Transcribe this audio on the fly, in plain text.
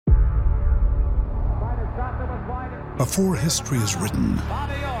Before history is written,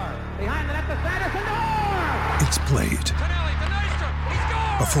 it's played.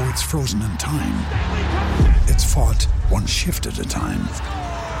 Before it's frozen in time, it's fought one shift at a time.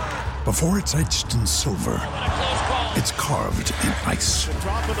 Before it's etched in silver, it's carved in ice.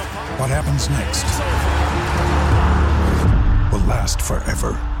 What happens next will last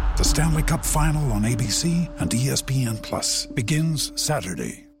forever. The Stanley Cup Final on ABC and ESPN Plus begins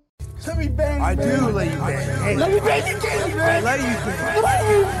Saturday. Let me bang. I do let you bang. Hey. Let me bang you, Katie, man. I let you bang.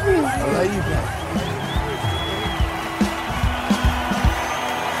 I let you bang.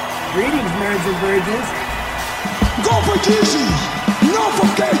 Greetings, marriage and virgins. Go for Jesus. No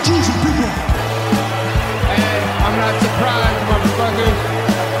forget Jesus, people. Hey, I'm not surprised, motherfucker.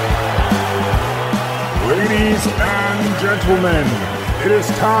 Ladies and gentlemen, it is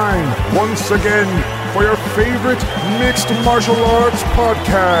time once again for your favorite mixed martial arts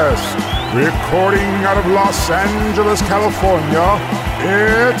podcast. Recording out of Los Angeles, California,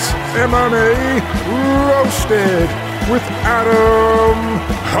 it's MMA Roasted with Adam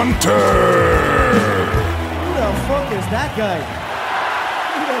Hunter. Who the fuck is that guy?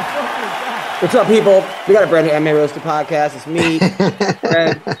 Who the fuck is that? What's up, people? We got a brand new MMA Roasted podcast. It's me,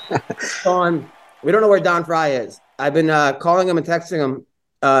 Fred, Sean. We don't know where Don Fry is. I've been calling him and texting him.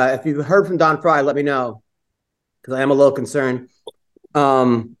 If you've heard from Don Fry, let me know, because I am a little concerned.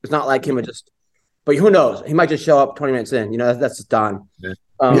 It's not like him, but who knows? He might just show up 20 minutes in. You know, that's just Don. Yeah.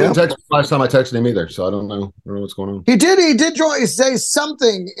 He didn't text me last time I texted him either, so I don't know what's going on. He did say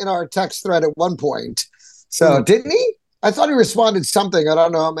something in our text thread at one point. So didn't he? I thought he responded something. I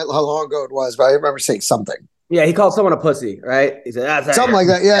don't know how long ago it was, but I remember saying something. Yeah, he called someone a pussy, right? He said something like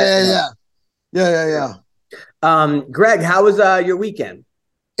that. Yeah. Greg, how was your weekend?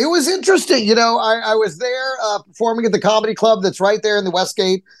 It was interesting. You know, I was there performing at the comedy club that's right there in the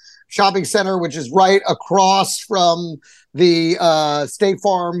Westgate Shopping Center, which is right across from the State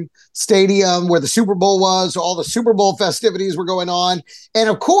Farm Stadium where the Super Bowl was. All the Super Bowl festivities were going on. And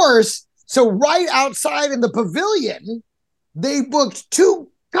of course, so right outside in the pavilion, they booked two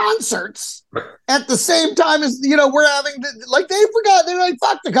concerts at the same time as, you know, we're having, they forgot, they're like,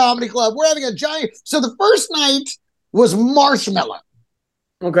 fuck the comedy club. We're having a giant. So the first night was Marshmello.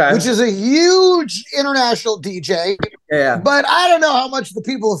 Okay. Which is a huge international DJ. Yeah. But I don't know how much the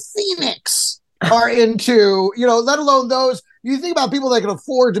people of Phoenix are into, you know, let alone those. You think about people that can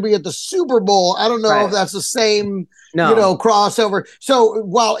afford to be at the Super Bowl. I don't know if that's the same, you know, crossover. So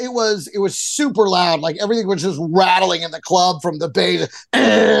while it was super loud, like everything was just rattling in the club from the bass,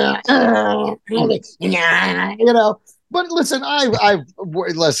 you know. But listen,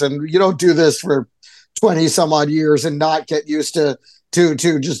 listen, you don't do this for 20 some odd years and not get used to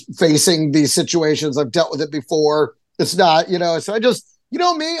just facing these situations. I've dealt with it before. It's not, you know, so I just, you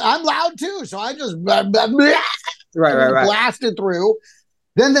know me, I'm loud too. So I just blasted through.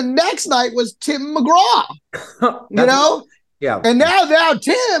 Then the next night was Tim McGraw, you know? Yeah. And now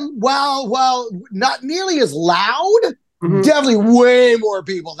Tim, while not nearly as loud, definitely way more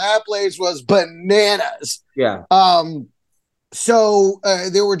people. That place was bananas. Yeah. So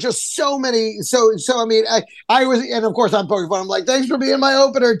there were just so many. So I mean, I was, and of course I'm poking fun. I'm like, thanks for being my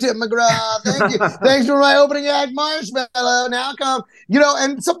opener, Tim McGraw. Thank you. Thanks for my opening act, Marshmello. Now come, you know.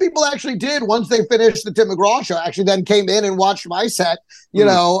 And some people actually did once they finished the Tim McGraw show. Actually, then came in and watched my set. You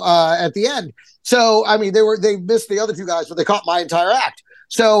know, at the end. So I mean, they missed the other two guys, but they caught my entire act.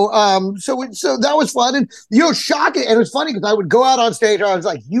 So that was fun, and you know, shocking. And it was funny because I would go out on stage. I was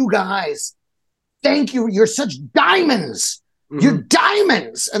like, you guys, thank you. You're such diamonds. You're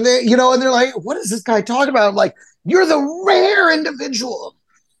diamonds. And they, you know, and they're like, what is this guy talking about? I'm like, you're the rare individual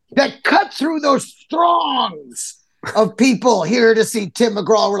that cut through those throngs of people here to see Tim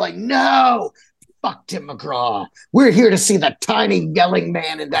McGraw. We're like, no, fuck Tim McGraw. We're here to see the tiny yelling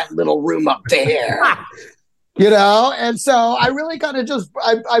man in that little room up there. You know, and so I really kind of just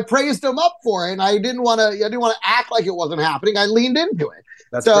I praised him up for it, and I didn't want to act like it wasn't happening. I leaned into it.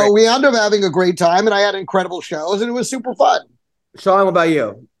 So great. We ended up having a great time, and I had incredible shows, and it was super fun. Sean, what about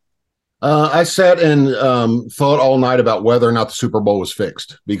you? I sat and thought all night about whether or not the Super Bowl was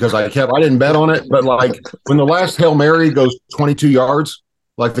fixed, because I didn't bet on it, but like when the last Hail Mary goes 22 yards,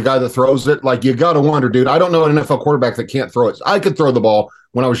 like the guy that throws it, like you got to wonder, dude, I don't know an NFL quarterback that can't throw it. I could throw the ball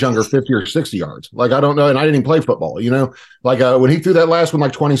when I was younger, 50 or 60 yards. Like, I don't know. And I didn't even play football, you know, like when he threw that last one,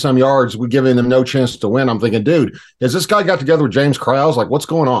 like 20 some yards, we giving them no chance to win. I'm thinking, dude, has this guy got together with James Krause? Like, what's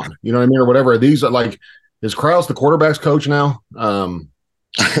going on? You know what I mean? Or whatever. These like, is Krause the quarterback's coach now? Some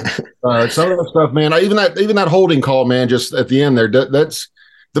of that stuff, man, even that holding call, man, just at the end there, that's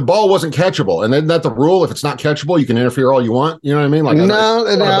the ball wasn't catchable. And isn't that the rule? If it's not catchable, you can interfere all you want. You know what I mean? Like, no,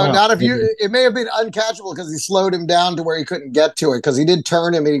 not if you. It may have been uncatchable because he slowed him down to where he couldn't get to it because he did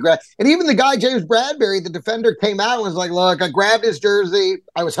turn him and he grabbed. And even the guy, James Bradbury, the defender, came out and was like, "Look, I grabbed his jersey.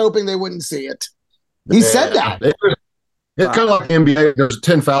 I was hoping they wouldn't see it." He said that. It's kind of like the NBA. There's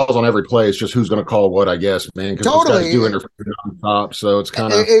 10 fouls on every play. It's just who's going to call what, I guess, man. Because those guys do interfere on top, so it's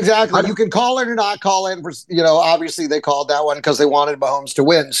kind of exactly. You can call it or not call it. Obviously they called that one because they wanted Mahomes to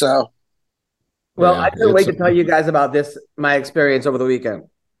win. So, well, I couldn't wait to tell you guys about my experience over the weekend.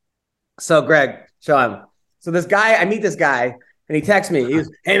 So, Greg, Sean, so I meet this guy. And he texts me. He goes,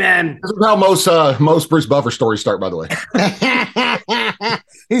 "Hey, man." This is how most Bruce Buffer stories start, by the way.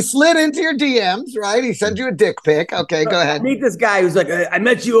 He slid into your DMs, right? He sent you a dick pic. Okay, go ahead. I meet this guy who's like, "I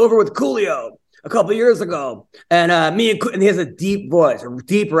met you over with Coolio a couple of years ago." And and he has a deep voice, a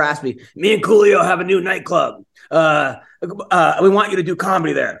deep raspy. "Me and Coolio have a new nightclub. We want you to do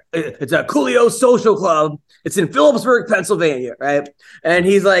comedy there. It's a Coolio Social Club. It's in Phillipsburg, Pennsylvania, right?" And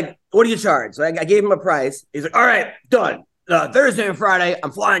he's like, "What do you charge?" So I gave him a price. He's like, "All right, done. Thursday and Friday,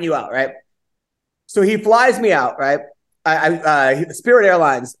 I'm flying you out," right? So he flies me out, right? Spirit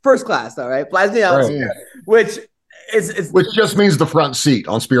Airlines, first class, though, right? Flies me out, right. which just means the front seat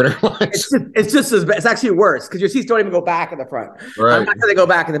on Spirit Airlines. It's actually worse because your seats don't even go back in the front. Right. I'm not going to go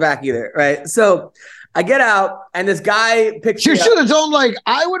back in the back either, right? So I get out, and this guy picks me up. You should have told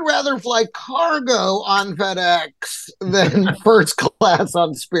I would rather fly cargo on FedEx than first class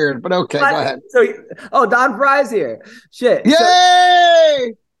on Spirit. But okay, go ahead. So, Don Fry's here. Shit.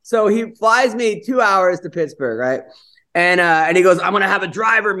 Yay! So he flies me 2 hours to Pittsburgh, right? And he goes, "I'm gonna have a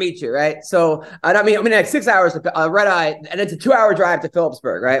driver meet you," right? So I mean, like 6 hours to red eye, and it's a 2 hour drive to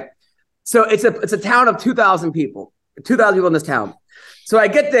Phillipsburg, right? So it's a town of 2,000 people, 2,000 people in this town. So I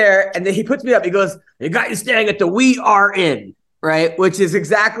get there, and then he puts me up. He goes, "You got you staying at the We Are Inn," right? Which is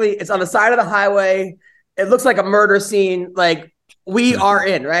it's on the side of the highway. It looks like a murder scene. Like, We Are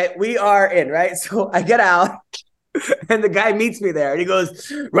In, right? We Are In, right? So I get out, and the guy meets me there, and he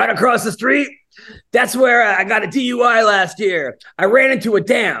goes, "Right across the street, that's where I got a DUI last year. I ran into a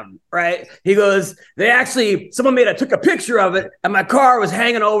dam," right? He goes, someone took a picture of it, and my car was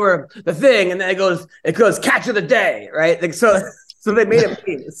hanging over the thing, and then it goes catch of the day, right? Like, so they made it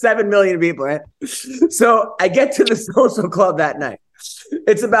mean 7 million people, right? So I get to the social club that night.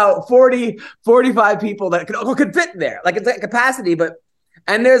 It's about 40, 45 people that could fit there. Like, it's at capacity,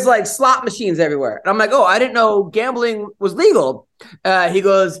 and there's like slot machines everywhere. And I'm like, "Oh, I didn't know gambling was legal." He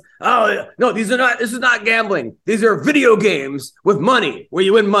goes, "Oh, no, this is not gambling. These are video games with money where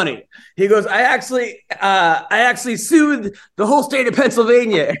you win money." He goes, I actually sued the whole state of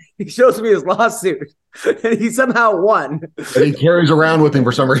Pennsylvania." He shows me his lawsuit, and he somehow won. And he carries around with him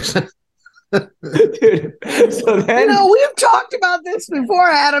for some reason. Dude, so then, we've talked about this before,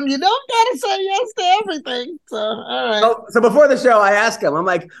 Adam. You don't gotta say yes to everything. So, all right. So before the show, I asked him, I'm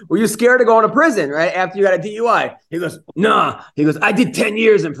like, "Were you scared of going to prison, right, after you got a DUI?" He goes, "Nah." He goes, "I did 10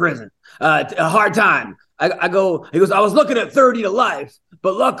 years in prison. A hard time." He goes, "I was looking at 30 to life,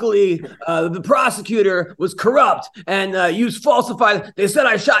 but luckily the prosecutor was corrupt and used falsified. They said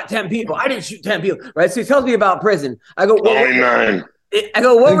I shot 10 people. I didn't shoot 10 people," right? So he tells me about prison. I go, "Well,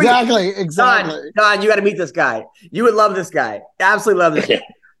 what exactly. Don, you got to meet this guy. You would love this guy. Absolutely love this guy."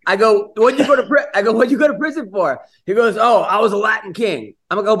 I go, "What'd you go to prison for?" He goes, "Oh, I was a Latin king."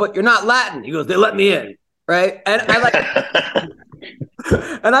 I'm like, "Oh, but you're not Latin." He goes, "They let me in." Right. And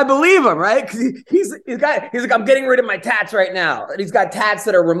and I believe him, right? Because he's like, "I'm getting rid of my tats right now." And he's got tats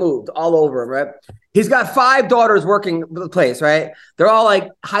that are removed all over him, right? He's got 5 daughters working the place, right? They're all like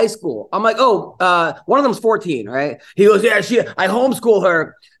high school. I'm like, "Oh, one of them's 14, right?" He goes, "Yeah, I homeschool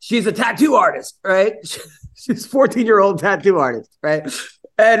her. She's a tattoo artist, right?" She's a 14-year-old tattoo artist, right?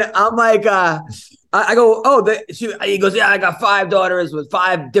 And I'm like, I go, "Oh," he goes, "Yeah, I got 5 daughters with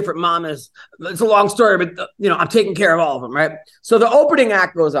 5 different mamas." It's a long story, but I'm taking care of all of them, right? So the opening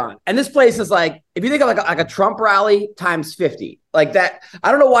act goes on, and this place is like, if you think of like a Trump rally times 50, like that.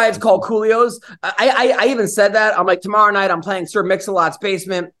 I don't know why it's called Coolio's. I even said that. I'm like, tomorrow night I'm playing Sir Mix-a-Lot's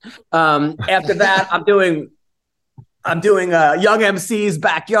basement. After that, I'm doing Young MC's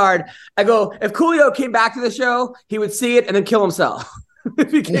backyard. I go, if Coolio came back to the show, he would see it and then kill himself.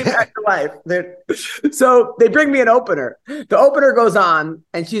 If he came back to life. So they bring me an opener. The opener goes on,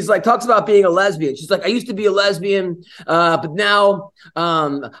 and she's like, talks about being a lesbian. She's like, "I used to be a lesbian, but now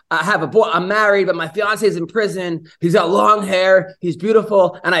I have a boy. I'm married, but my fiance is in prison. He's got long hair. He's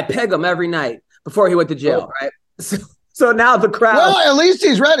beautiful, and I peg him every night before he went to jail." Right. So now the crowd. Well, at least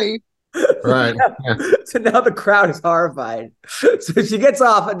he's ready. Right. Yeah. So now the crowd is horrified. So she gets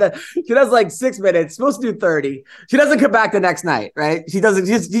off and she does like 6 minutes, supposed to do 30. She doesn't come back the next night, right? She just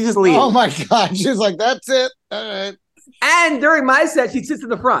leaves. Oh my God. She's like, that's it. All right. And during my set, she sits in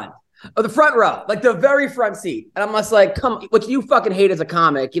the front. Or the front row, like the very front seat. And I'm just like, come, what you fucking hate as a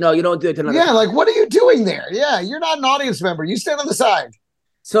comic, you don't do it to another Yeah, comic. like, what are you doing there? Yeah, you're not an audience member. You stand on the side.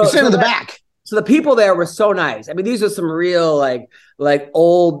 So You stand in the back. So the people there were so nice. I mean, these are some real like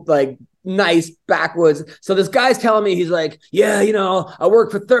old, like nice backwoods. So this guy's telling me, he's like, yeah, I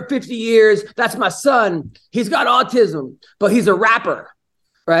worked for 50 years. That's my son. He's got autism, but he's a rapper.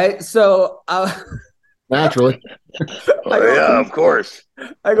 Right. So Naturally. Of course.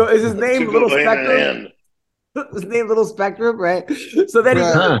 I go, is his name Little Spectrum? His name Little Spectrum, right? So then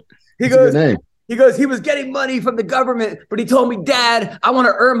he goes, he was getting money from the government, but he told me, Dad, I want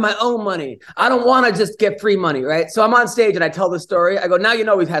to earn my own money. I don't want to just get free money, right? So I'm on stage and I tell the story. I go, now you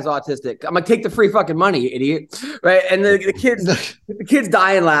know he has autistic. I'm like, take the free fucking money, you idiot, right? And the kids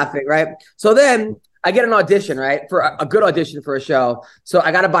dying laughing, right? So then I get an audition, right, for a good audition for a show. So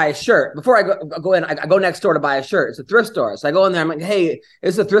I got to buy a shirt. Before I go in, I go next door to buy a shirt. It's a thrift store. So I go in there. I'm like, hey,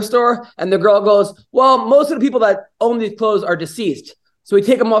 is this a thrift store? And the girl goes, well, most of the people that own these clothes are deceased. So we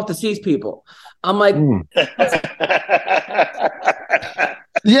take them off deceased people. I'm like,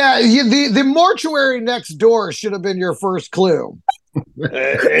 yeah, the mortuary next door should have been your first clue.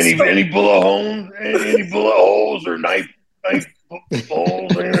 Any bullet holes? Any bullet holes or knife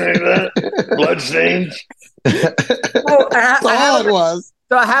holes, anything like that? Blood stains.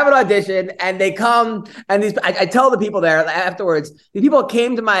 So I have an audition, and they come, and I tell the people there afterwards. The people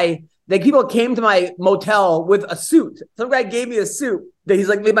came to my motel with a suit. Some guy gave me a suit. He's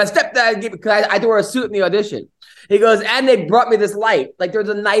like, my stepdad gave me, because I had to wear a suit in the audition. He goes, and they brought me this light. Like, they're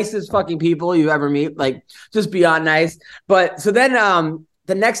the nicest fucking people you ever meet. Like, just beyond nice. But so then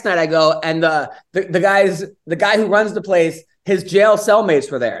the next night I go, and the guy who runs the place, his jail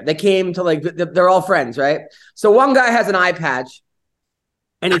cellmates were there. They came to they're all friends, right? So one guy has an eye patch,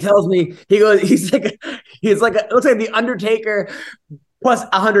 and he tells me, he's like, it looks like the Undertaker plus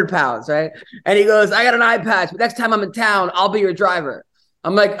 100 pounds, right? And he goes, I got an eye patch, but next time I'm in town, I'll be your driver.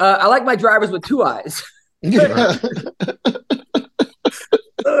 I'm like, I like my drivers with 2 eyes. Then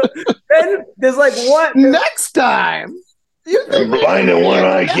there's like what? Next time. I'm blind in one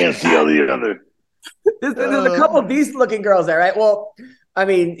eye, can't see all the other. There's a couple of decent looking girls there, right? Well, I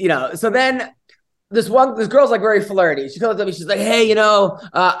mean, so then this girl's like very flirty. She comes up to me, she's like, hey,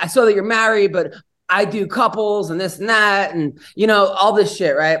 I saw that you're married, but I do couples and this and that, and all this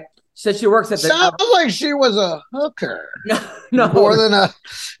shit, right? So she works at the. Sounds like she was a hooker. No, more than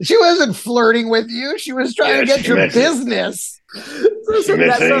she wasn't flirting with you. She was trying to get your business. She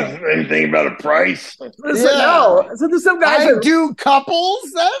mentioned anything about a price? No. So there's some guys I do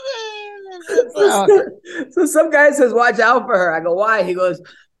couples. So some guy says, watch out for her. I go, why? He goes,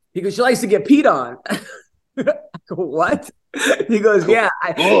 she likes to get peed on. I go, what? He goes, yeah.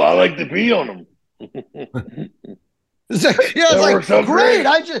 I like to pee on them. It's like, great.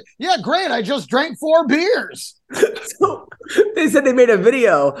 Great. I just drank 4 beers. So they said they made a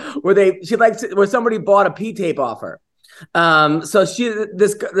video where somebody bought a pee tape off her. So she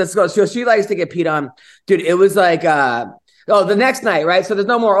likes to get peed on. Dude, it was like the next night, right? So there's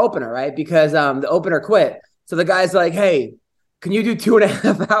no more opener, right? Because the opener quit. So the guy's like, hey, can you do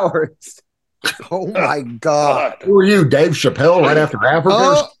 2.5 hours? Oh my God. Who are you, Dave Chappelle, right after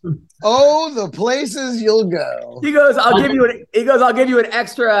Africa? Oh, the places you'll go. He goes, I'll give you an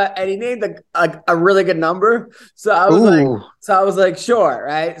extra, and he named a really good number. So I was like, sure,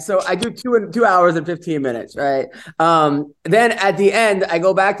 right? So I do 2 hours and 15 minutes, right? Then at the end, I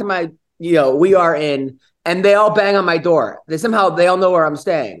go back to my, we are in, and they all bang on my door. They all know where I'm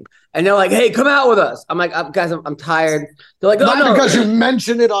staying. And they're like, hey, come out with us. I'm like, guys, I'm tired. They're like, not because you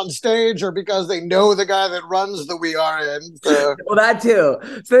mentioned it on stage or because they know the guy that runs the We Are In. So. Well, that too.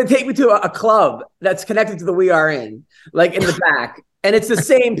 So they take me to a club that's connected to the We Are In, like in the back. And it's the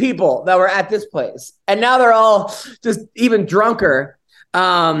same people that were at this place. And now they're all just even drunker,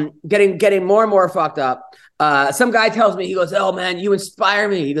 getting more and more fucked up. Some guy tells me, he goes, oh man, you inspire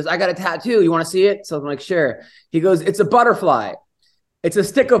me. He goes, I got a tattoo. You want to see it? So I'm like, sure. He goes, it's a butterfly. It's a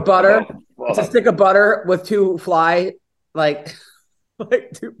stick of butter. It's a stick of butter with 2 fly, like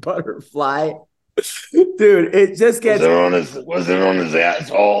 2 butterfly. Dude, it just gets. Was it on his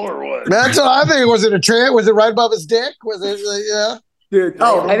asshole or what? That's what I think. Was it a trait? Was it right above his dick? Was it yeah? Dude.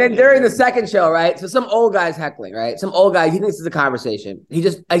 Oh, and then during the second show, right? So some old guy's heckling, right? Some old guy. He thinks it's a conversation.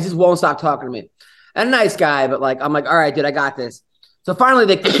 I just won't stop talking to me. And a nice guy, but I'm like, all right, dude, I got this. So finally,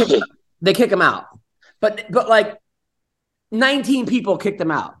 they kick him out. But like. 19 people kicked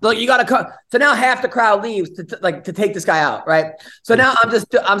him out. Like, you got to cut. So now half the crowd leaves to take this guy out, right? So now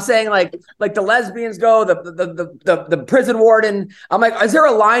I'm saying like the lesbians go, the prison warden. I'm like, is there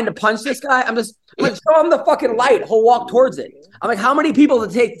a line to punch this guy? I'm like, show him the fucking light. He'll walk towards it. I'm like, how many people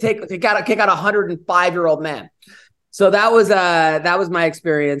to kick out a 105-year-old man? So that was my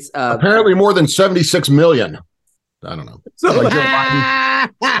experience. Apparently more than 76 million. I don't know. So,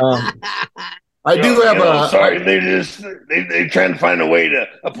 I do have a. Sorry, they trying to find a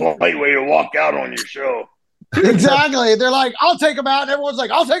polite way to walk out on your show. Exactly. They're like, I'll take them out. And everyone's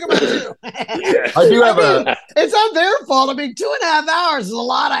like, I'll take them out too. I do have it's not their fault. I mean, 2.5 hours is a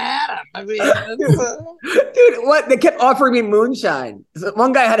lot of Adam. I mean, dude, what? They kept offering me moonshine. So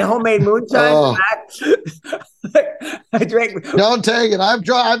one guy had a homemade moonshine. Oh. I drank. Don't take it. I've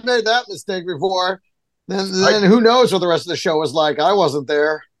made that mistake before. Then who knows what the rest of the show was like? I wasn't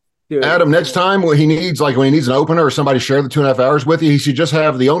there. Dude. Adam, next time when he needs an opener or somebody share the 2.5 hours with you,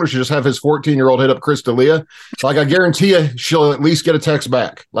 the owner should just have his 14-year-old hit up Chris D'Elia. Like, I guarantee you she'll at least get a text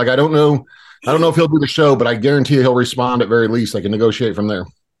back. Like, I don't know if he'll do the show, but I guarantee you he'll respond at very least. They can negotiate from there.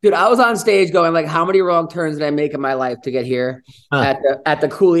 Dude, I was on stage going like, how many wrong turns did I make in my life to get here at the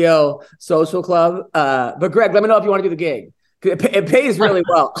Coolio Social Club? But Greg, let me know if you want to do the gig. It pays really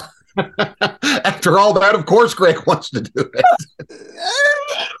well. After all that, of course, Greg wants to do it.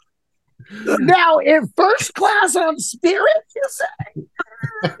 Now, in first class on Spirit, you say?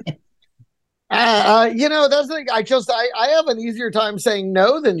 That's the thing. I have an easier time saying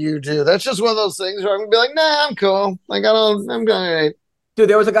no than you do. That's just one of those things where I'm gonna be like, nah, I'm cool. Like, I'm going. Dude,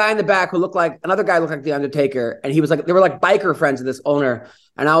 there was a guy in the back who looked like The Undertaker, and he was like, they were like biker friends of this owner,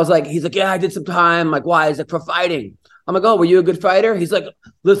 and I was like, he's like, yeah, I did some time. I'm like, why? He's like, for fighting. I'm like, oh, were you a good fighter? He's like,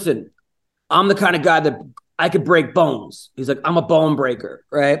 listen, I'm the kind of guy that I could break bones. He's like, I'm a bone breaker,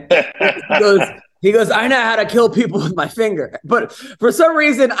 right? He goes, I know how to kill people with my finger. But for some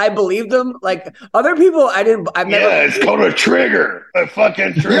reason, I believed him. Like, other people, I've never. Yeah, it's called a trigger. A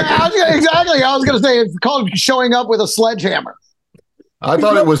fucking trigger. Yeah, exactly. I was going to say it's called showing up with a sledgehammer. I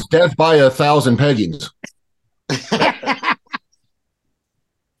thought it was death by 1,000 peggings.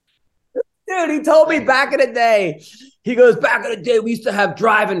 Dude, he told me back in the day. He goes, back in the day, we used to have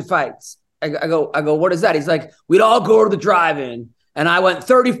drive-in fights. I go, what is that? He's like, we'd all go to the drive-in, and I went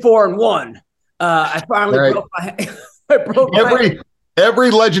 34-1. I finally broke my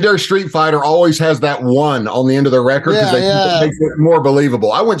Every legendary Street Fighter always has that one on the end of their record because it makes it more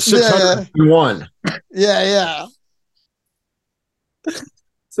believable. I went 601. Yeah.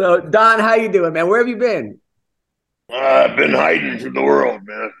 So, Don, how you doing, man? Where have you been? I've been hiding from the world,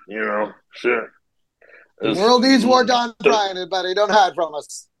 man. Shit. The world needs more Don Frye, buddy. Don't hide from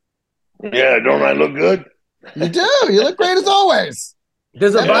us. Yeah, don't I look good? You do. You look great as always.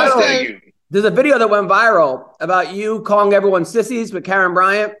 There's a video that went viral about you calling everyone sissies with Karen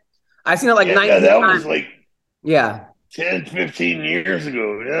Bryant. I've seen it like 19 times. That was like 10, 15 years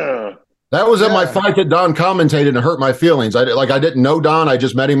ago. Yeah. That was at my fight that Don commentated and hurt my feelings. I didn't know Don. I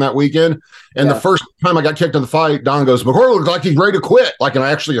just met him that weekend. And the first time I got kicked in the fight, Don goes, McCord looks like he's ready to quit. Like, and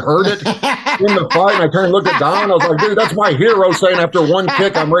I actually heard it in the fight. And I turned and looked at Don. I was like, dude, that's my hero saying after one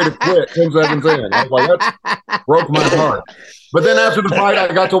kick, I'm ready to quit 10 seconds in. I was like, that broke my heart. But then after the fight,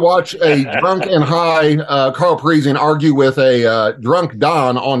 I got to watch a drunk and high Carl Parisian argue with a drunk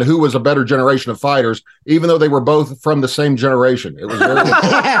Don on who was a better generation of fighters, even though they were both from the same generation. It was very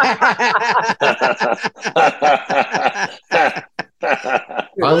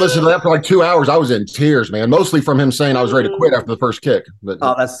I listened to that for like 2 hours. I was in tears, man, mostly from him saying I was ready to quit after the first kick. But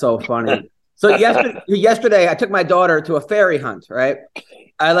oh, that's so funny. So yesterday, I took my daughter to a fairy hunt, right?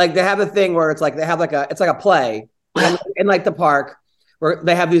 They have a thing where it's like they have it's like a play in like the park where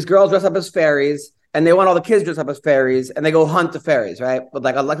they have these girls dressed up as fairies and they want all the kids dressed up as fairies and they go hunt the fairies, right? With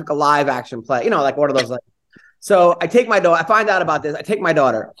like a live action play, like one of those. So I take my daughter. I find out about this. I take my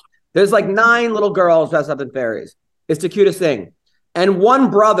daughter. There's like 9 little girls dressed up as fairies. It's the cutest thing. And one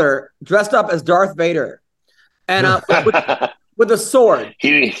brother dressed up as Darth Vader and with a sword.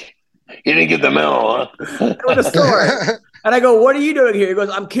 He didn't get the memo, huh? With a sword. And I go, what are you doing here? He goes,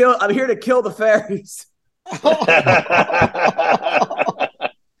 I'm here to kill the fairies.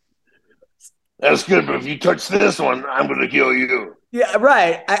 That's good, but if you touch this one, I'm going to kill you. Yeah,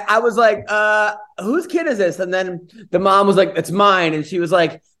 right. I was like, whose kid is this? And then the mom was like, it's mine. And she's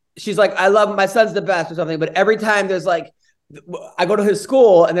like, I love my son's the best or something. But every time there's like, I go to his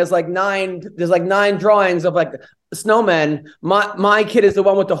school and there's like 9 drawings of like snowmen. My kid is the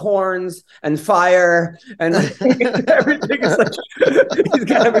one with the horns and fire and everything is like, he's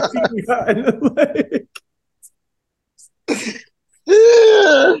got a machine gun.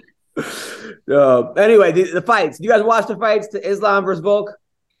 Anyway, the fights. Do you guys watch the fights to Islam versus Volk?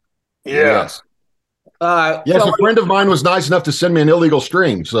 Yeah. Yes. Yes, a friend of mine was nice enough to send me an illegal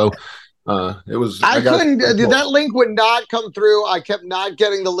stream, so it was. I couldn't. That link would not come through. I kept not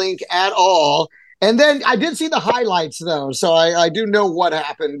getting the link at all. And then I did see the highlights though, so I do know what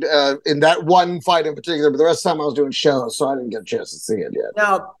happened in that one fight in particular. But the rest of the time I was doing shows, so I didn't get a chance to see it yet.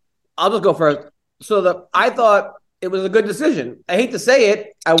 Now I'll just go first. So I thought it was a good decision. I hate to say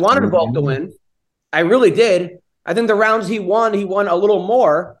it. I wanted Volk to win. I really did. I think the rounds he won a little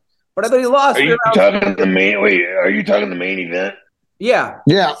more. But I thought he lost. Are you talking the main? Wait, are you talking the main event? Yeah.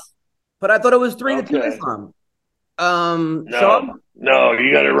 But I thought it was 3-2 Islam. No,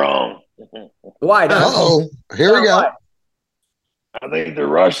 you got it wrong. Why? Here we go. I think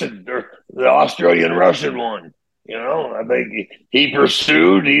the Australian Russian one. You know, I think he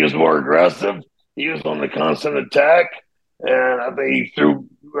pursued. He was more aggressive. He was on the constant attack, and I think he threw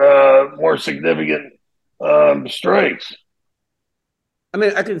more significant strikes. I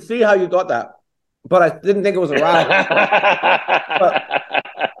mean, I can see how you thought that, but I didn't think it was a robbery.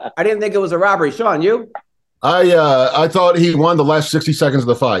 I didn't think it was a robbery. Sean, you? I thought he won the last 60 seconds of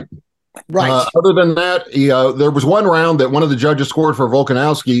the fight. Right. Other than that, there was one round that one of the judges scored for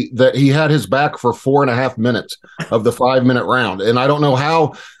Volkanovski that he had his back for 4.5 minutes of the 5-minute round. And I don't know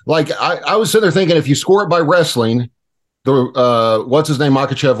how, like, I was sitting there thinking, if you score it by wrestling, what's his name?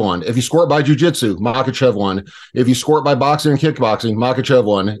 Makhachev won. If you score it by jiu-jitsu, Makhachev won. If you score it by boxing and kickboxing, Makhachev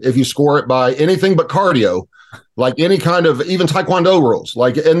won. If you score it by anything but cardio, like any kind of even Taekwondo rules,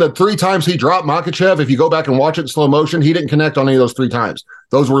 like in the 3 times he dropped Makhachev, if you go back and watch it in slow motion, he didn't connect on any of those 3 times.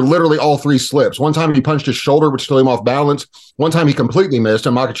 Those were literally all 3 slips. One time he punched his shoulder, which threw him off balance. One time he completely missed,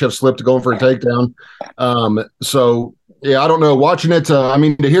 and Makhachev slipped to going for a takedown. So yeah, I don't know. Watching it, I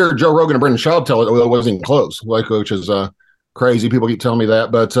mean, to hear Joe Rogan and Brendan Schaub tell it wasn't even close, like, which is crazy. People keep telling me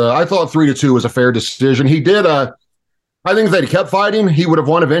that, but I thought 3-2 was a fair decision. He did. I think if they'd kept fighting, he would have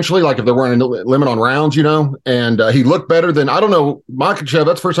won eventually. Like if there weren't a limit on rounds, you know. And he looked better than, I don't know, Makhachev.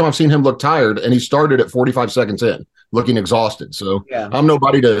 That's the first time I've seen him look tired, and he started at 45 seconds in, looking exhausted. So yeah. I'm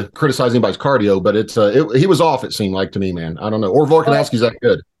nobody to criticize anybody's cardio, but he was off. It seemed like to me, man. I don't know. Or Volkanovski's that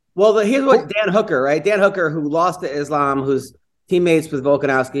good. Well, here's what Dan Hooker, right? Dan Hooker, who lost to Islam, who's teammates with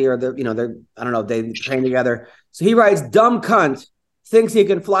Volkanovski, or they're I don't know, they train together. So he writes, "Dumb cunt thinks he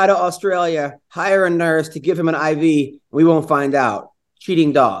can fly to Australia, hire a nurse to give him an IV. We won't find out.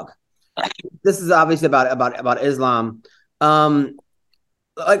 Cheating dog." This is obviously about Islam. Like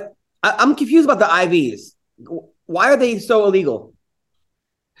I'm confused about the IVs. Why are they so illegal?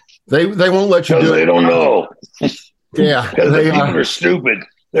 They won't let you do it. They don't know. Yeah, because the people are stupid.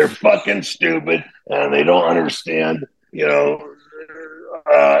 They're fucking stupid, and they don't understand,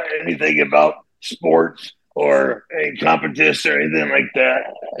 anything about sports or any competition or anything like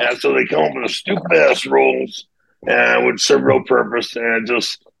that. And so they come up with stupid ass rules and would serve no purpose and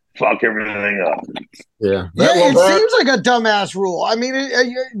just fuck everything up. Yeah, it seems like a dumbass rule. I mean,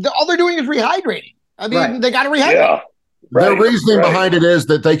 all they're doing is rehydrating. I mean, They got to rehydrate. Yeah. The reasoning behind it is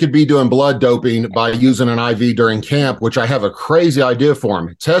that they could be doing blood doping by using an IV during camp, which I have a crazy idea for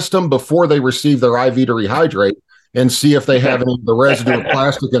them. Test them before they receive their IV to rehydrate and see if they have any of the residue of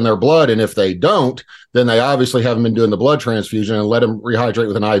plastic in their blood. And if they don't, then they obviously haven't been doing the blood transfusion, and let them rehydrate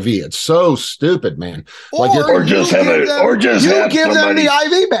with an IV. It's so stupid, man. Or just give them the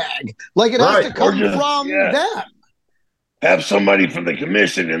IV bag. Like it has to come from them. Have somebody from the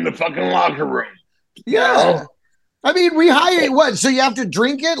commission in the fucking locker room. Yeah. I mean, rehydrate what? So you have to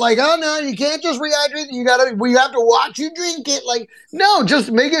drink it? Like, oh no, you can't just rehydrate. We have to watch you drink it. Like, no,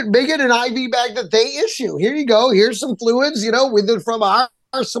 just make it an IV bag that they issue. Here you go. Here's some fluids, from our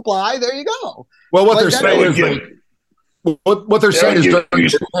supply. There you go. Well, what they're saying is what they're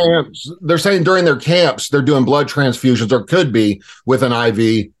saying is during their camps, they're doing blood transfusions, or could be with an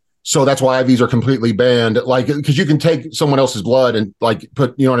IV. So that's why IVs are completely banned. Like, because you can take someone else's blood and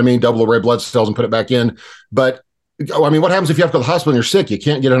put, double the red blood cells and put it back in. But I mean, what happens if you have to go to the hospital and you're sick? You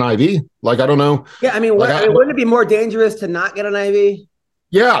can't get an IV? Like, I don't know. Yeah, I mean, wouldn't it be more dangerous to not get an IV?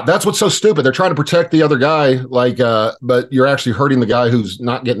 Yeah, that's what's so stupid. They're trying to protect the other guy, but you're actually hurting the guy who's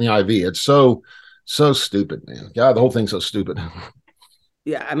not getting the IV. It's so stupid, man. God, the whole thing's so stupid.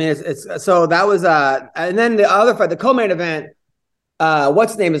 Yeah, I mean, it's so that was and then the other fight, the co-main event.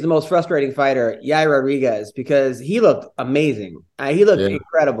 What's his name is the most frustrating fighter, Yair Rodriguez, because he looked amazing. He looked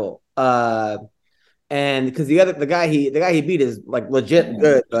incredible. And because the guy he beat is like legit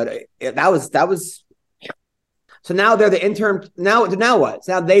good, but that was. So now they're the interim. Now what?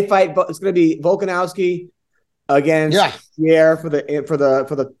 So now they fight. It's going to be Volkanovski against Yair for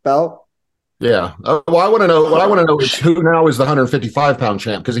the belt. Yeah. Well, I want to know. What I want to know is who now is the 155-pound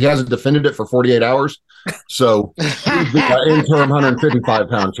champ, because he hasn't defended it for 48 hours. So he's the interim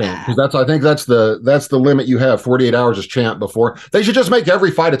 155-pound champ, because I think that's the limit you have. 48 hours as champ before they should just make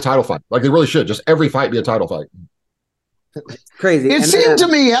every fight a title fight. Like they really should. Just every fight be a title fight. Crazy. It seemed to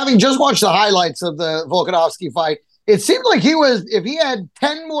me, having just watched the highlights of the Volkanovski fight, it seemed like if he had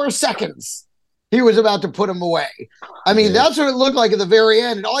 10 more seconds, he was about to put him away. I mean, that's what it looked like at the very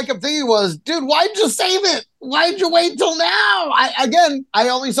end. And all I kept thinking was, dude, why'd you save it? Why'd you wait till now? I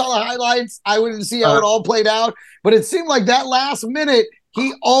only saw the highlights. I wouldn't see how it all played out. But it seemed like that last minute,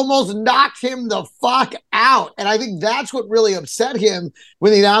 he almost knocked him the fuck out. And I think that's what really upset him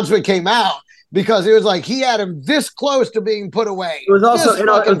when the announcement came out, because it was like he had him this close to being put away. It was also in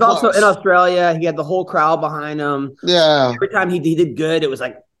Australia. He had the whole crowd behind him. Yeah. Every time he did good, it was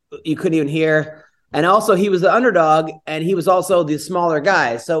like you couldn't even hear. And also he was the underdog, and he was also the smaller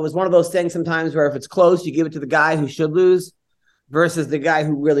guy. So it was one of those things sometimes where if it's close, you give it to the guy who should lose versus the guy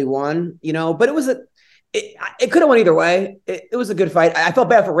who really won, but it could have went either way. It was a good fight. I felt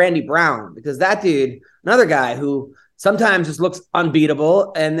bad for Randy Brown, because that dude, another guy who sometimes just looks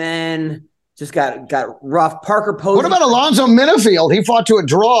unbeatable and then just got rough. Parker Posey. What about Alonzo Minifield? He fought to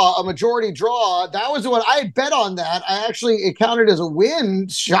a majority draw. That was the one I had bet on. That it counted as a win,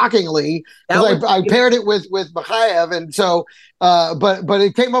 shockingly, because I paired it with Makhachev, and so but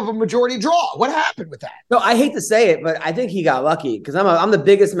it came up a majority draw. What happened with that? No, I hate to say it, but I think he got lucky, because I'm the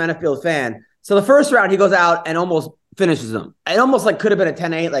biggest Minifield fan. So the first round he goes out and almost finishes him. It almost could have been a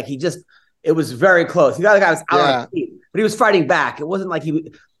 10-8. Like it was very close. The other guy was out on his feet, but he was fighting back. It wasn't like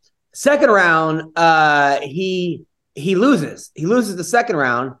he. Second round, he loses. He loses the second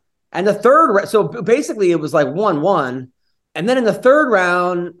round, and the third. So basically, it was like 1-1, and then in the third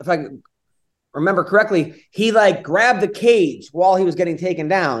round, if I remember correctly, he grabbed the cage while he was getting taken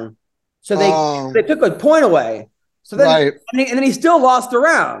down. So they took a point away. So then and then he still lost the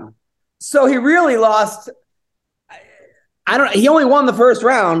round. So he really lost. He only won the first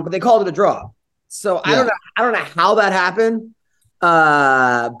round, but they called it a draw. So I don't know how that happened.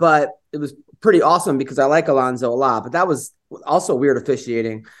 But it was pretty awesome, because I like Alonzo a lot, but that was also weird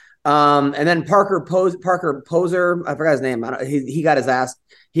officiating. And then Parker Poser, I forgot his name. He got his ass.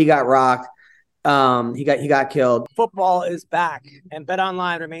 He got rocked. He got killed. Football is back, and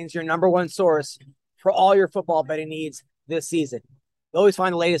BetOnline remains your number one source for all your football betting needs this season. You always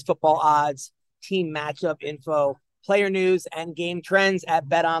find the latest football odds, team matchup info, player news, and game trends at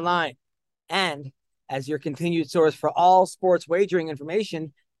BetOnline. And as your continued source for all sports wagering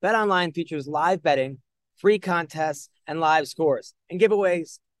information, BetOnline features live betting, free contests, and live scores and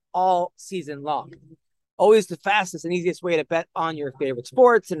giveaways all season long. Always the fastest and easiest way to bet on your favorite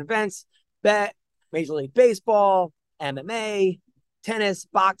sports and events. Bet Major League Baseball, MMA, tennis,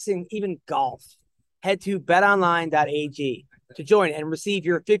 boxing, even golf. Head to betonline.ag to join and receive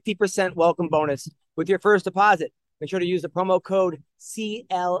your 50% welcome bonus with your first deposit. Make sure to use the promo code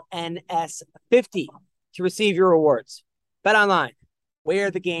CLNS50 to receive your rewards. BetOnline,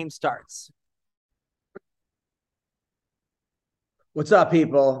 where the game starts. What's up,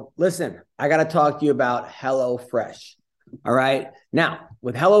 people? Listen, I got to talk to you about HelloFresh. All right. Now,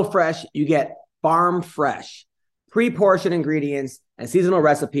 with HelloFresh, you get farm fresh, pre-portioned ingredients and seasonal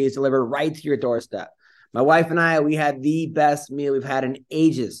recipes delivered right to your doorstep. My wife and I, we had the best meal we've had in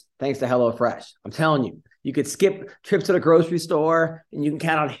ages, thanks to HelloFresh. I'm telling you. You could skip trips to the grocery store, and you can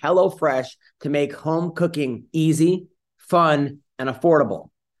count on HelloFresh to make home cooking easy, fun, and affordable.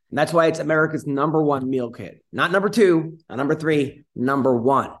 And that's why it's America's number one meal kit. Not number two, not number three, number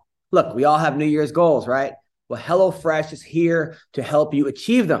one. Look, we all have New Year's goals, right? Well, HelloFresh is here to help you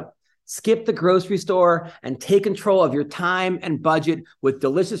achieve them. Skip the grocery store and take control of your time and budget with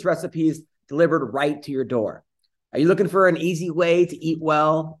delicious recipes delivered right to your door. Are you looking for an easy way to eat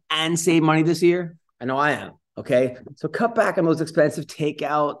well and save money this year? I know I am. Okay. So cut back on those expensive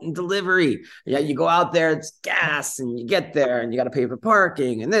takeout and delivery. Yeah. You go out there, it's gas, and you get there and you got to pay for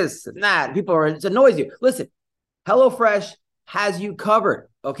parking and this and that. It annoys you. Listen, HelloFresh has you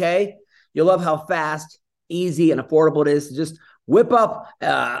covered. Okay. You'll love how fast, easy, and affordable it is to just whip up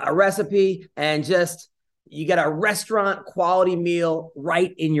a recipe and you get a restaurant quality meal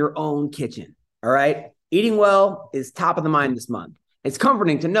right in your own kitchen. All right. Eating well is top of the mind this month. It's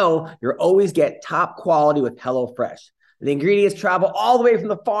comforting to know you'll always get top quality with HelloFresh. The ingredients travel all the way from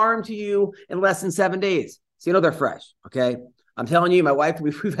the farm to you in less than 7 days. So you know they're fresh, okay? I'm telling you, my wife,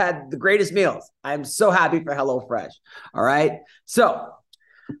 we've had the greatest meals. I'm so happy for HelloFresh, all right? So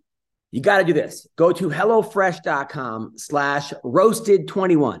you got to do this. Go to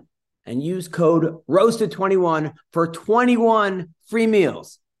HelloFresh.com/roasted21 and use code roasted21 for 21 free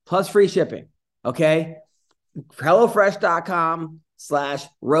meals plus free shipping. Okay.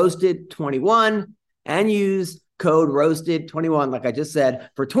 HelloFresh.com/roasted21 and use code roasted21, like I just said,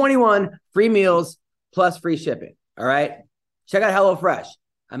 for 21 free meals plus free shipping. All right. Check out HelloFresh,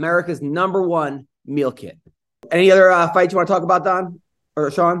 America's #1 meal kit. Any other fights you want to talk about, Don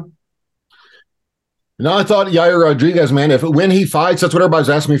or Sean? No, I thought Yair Rodriguez, man, when he fights, that's what everybody's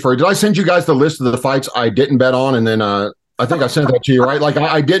asking me for. Did I send you guys the list of the fights I didn't bet on? And then I think I sent that to you, right? Like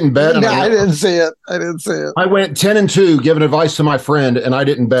I didn't bet. No, I didn't see it. I didn't see it. I went 10-2, giving advice to my friend, and I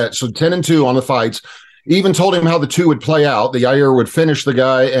didn't bet. So 10-2 on the fights. Even told him how the two would play out. The Yair would finish the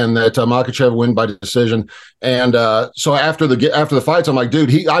guy, and that Makhachev win by decision. And so after the fights, I'm like,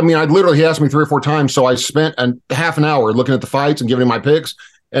 dude, he asked me 3 or 4 times. So I spent half an hour looking at the fights and giving him my picks.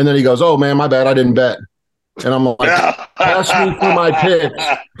 And then he goes, "Oh man, my bad, I didn't bet." And I'm like, ask me for my picks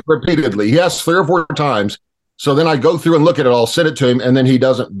repeatedly. He asked 3 or 4 times. So then I go through and look at it. I'll send it to him, and then he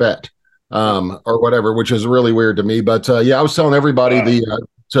doesn't bet or whatever, which is really weird to me. But I was telling everybody that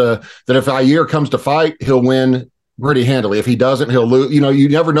if Yair comes to fight, he'll win pretty handily. If he doesn't, he'll lose. You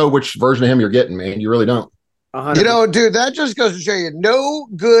never know which version of him you're getting, man. You really don't. 100%. Dude, that just goes to show you no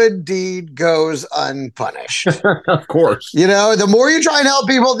good deed goes unpunished. Of course. The more you try and help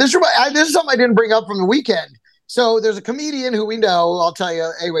people, this is something I didn't bring up from the weekend. So there's a comedian who we know, I'll tell you,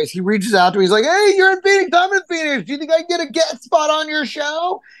 anyways, he reaches out to me. He's like, "Hey, you're in Phoenix. I'm in Phoenix. Do you think I can get a guest spot on your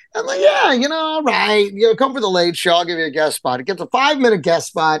show?" I'm like, "Yeah, all right. Come for the late show. I'll give you a guest spot." He gets a 5-minute guest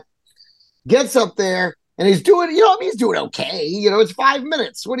spot, gets up there, and he's doing, he's doing okay. It's 5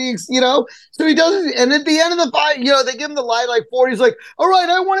 minutes. What do you, So he does it. And at the end of the fight, they give him the light like 40. He's like, "All right,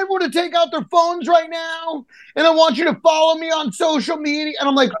 I want everyone to take out their phones right now. And I want you to follow me on social media." And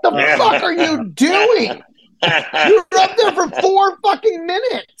I'm like, "What the fuck are you doing? You're up there for 4 fucking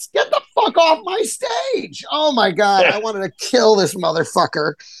minutes. Get the fuck off my stage." Oh my God. I wanted to kill this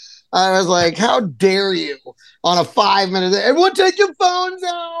motherfucker. I was like, "How dare you on a 5-minute? Everyone take your phones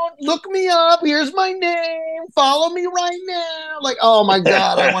out. Look me up. Here's my name. Follow me right now." Like, oh my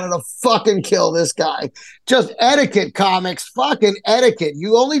God, I wanted to fucking kill this guy. Just etiquette, comics, fucking etiquette.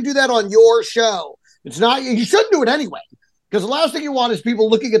 You only do that on your show. It's not, you shouldn't do it anyway. Because the last thing you want is people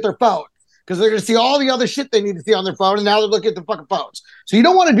looking at their phone. Because they're going to see all the other shit they need to see on their phone, and now they're looking at the fucking phones. So you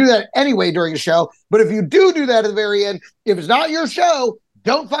don't want to do that anyway during a show. But if you do that at the very end, if it's not your show,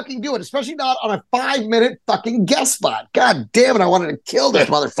 don't fucking do it, especially not on a 5-minute fucking guest spot. God damn it, I wanted to kill this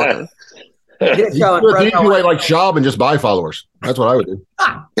motherfucker. You do like Schaub and just buy followers. That's what I would do.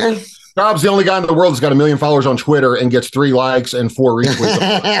 Schaub's the only guy in the world that's got 1 million followers on Twitter and gets 3 likes and 4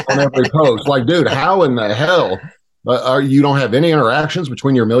 retweets on every post. Like, dude, how in the hell you don't have any interactions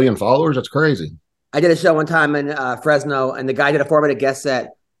between your 1 million followers? That's crazy. I did a show one time in Fresno, and the guy did a 4-minute guest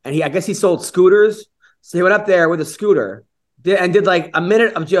set, and I guess he sold scooters. So he went up there with a scooter and did like a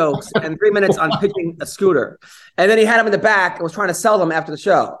minute of jokes and 3 minutes on pitching a scooter. And then he had him in the back and was trying to sell them after the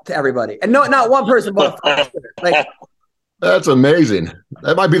show to everybody. And not one person bought a scooter. Like, that's amazing.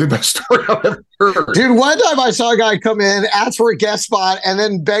 That might be the best story I've ever heard. Dude, one time I saw a guy come in, ask for a guest spot, and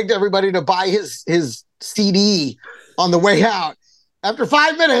then begged everybody to buy his CD on the way out. After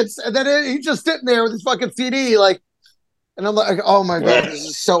 5 minutes, and then he's just sitting there with his fucking CD, like, and I'm like, "Oh my God, this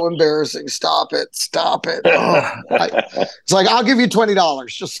is so embarrassing. Stop it. Oh. It's like, I'll give you $20.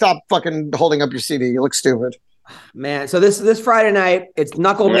 Just stop fucking holding up your CD. You look stupid." Man, so this Friday night, it's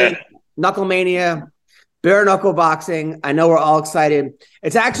Knucklemania, bare knuckle boxing. I know we're all excited.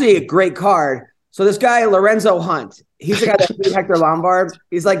 It's actually a great card. So this guy, Lorenzo Hunt, he's the guy that beat Hector Lombard.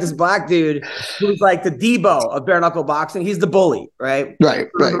 He's like this black dude who's like the Debo of bare knuckle boxing. He's the bully, right? Right.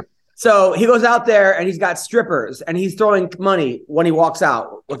 So he goes out there and he's got strippers and he's throwing money when he walks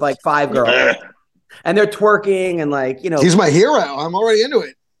out with like 5 girls. And they're twerking and like, He's my hero. I'm already into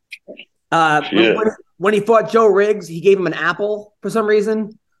it. When he fought Joe Riggs, he gave him an apple for some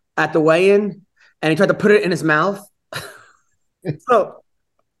reason at the weigh-in, and he tried to put it in his mouth.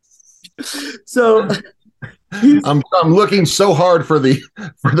 So I'm looking so hard for the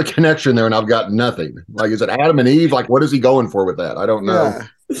connection there, and I've got nothing. Like, is it Adam and Eve? Like, what is he going for with that? I don't know.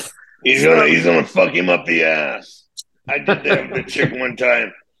 Yeah. He's gonna fuck him up the ass. I did that with a chick one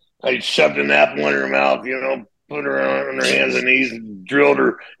time. I shoved an apple in her mouth, put her on her hands and knees and drilled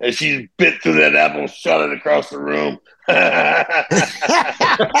her, and she bit through that apple, shot it across the room.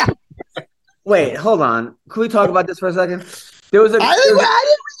 Wait, hold on. Can we talk about this for a second? There was I didn't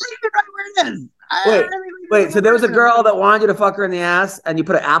read the right word. Wait. So there was a girl that wanted you to fuck her in the ass, and you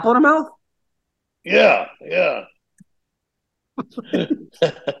put an apple in her mouth? Yeah.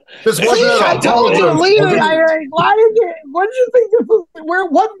 This wasn't. I told you to leave it. Why did you? What did you think?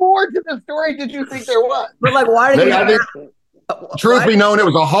 What more to the story did you think there was? But like, why did you? Truth be known, it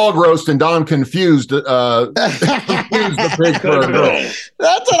was a hog roast, and Don confused the pig for a girl.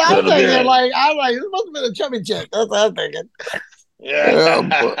 That's what I'm thinking. Like, I'm like, this must have been a chubby chick. That's what I'm thinking. Yeah.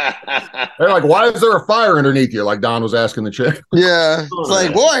 They're like, why is there a fire underneath you? Like Don was asking the chick. Yeah. It's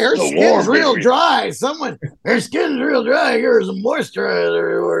like, boy, her skin's real dry. Her skin's real dry. Here's some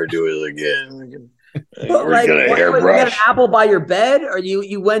moisturizer or do it again. But like, you get an apple by your bed, or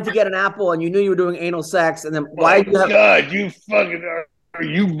you went to get an apple and you knew you were doing anal sex, and then why? God, you fucking are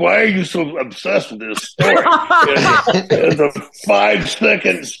you? Why are you so obsessed with this story? It's a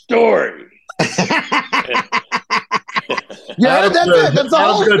 5-second story. Yeah, that's it. That's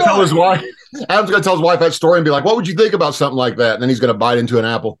all. Adam's going to tell his wife that story and be like, "What would you think about something like that?" And then he's going to bite into an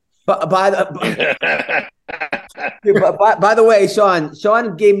apple. By the way,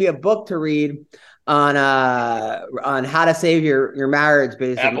 Sean gave me a book to read on how to save your marriage,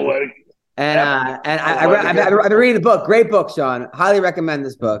 basically. And I've been reading the book. Great book, Sean. Highly recommend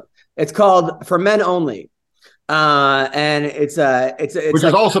this book. It's called For Men Only, and it's which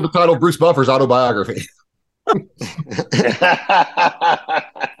is also the title of Bruce Buffer's autobiography.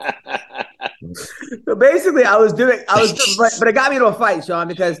 So basically, but it got me into a fight, Sean,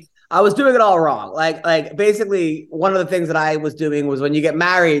 because I was doing it all wrong. Like basically, one of the things that I was doing was when you get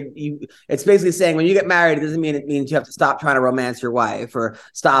married, it's basically saying when you get married, it doesn't mean it means you have to stop trying to romance your wife or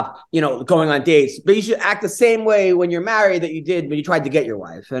stop, going on dates. But you should act the same way when you're married that you did when you tried to get your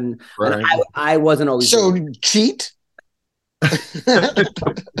wife. And I wasn't always cheat. And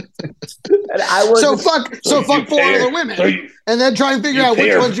I was fuck 4 other women, and then try and figure out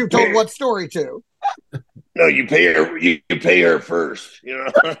which ones you've told what story to. No, you pay her. You pay her first.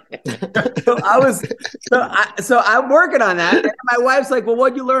 So I'm working on that. And my wife's like, "Well,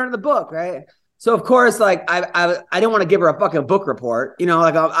 what'd you learn in the book, right?" So of course, like I didn't want to give her a fucking book report,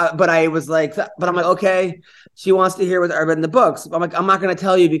 but I was like, but I'm like, okay, she wants to hear what I read in the books. I'm like, I'm not going to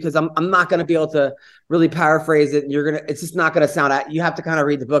tell you because I'm not going to be able to really paraphrase it. And it's just not going to sound you have to kind of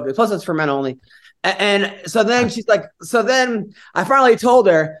read the book. Plus it's for men only. And so then she's like, then I finally told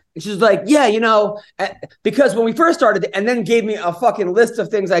her, and she's like, yeah, because when we first started, and then gave me a fucking list of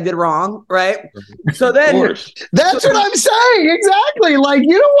things I did wrong, right? So then that's what I'm saying. Exactly. Like,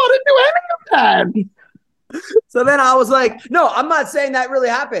 you don't want to do any of that. So then I was like, no, I'm not saying that really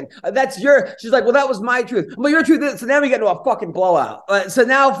happened. She's like, well, that was my truth. Well, your truth is, so then we get into a fucking blowout. So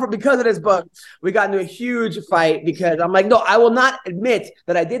now because of this book, we got into a huge fight because I'm like, no, I will not admit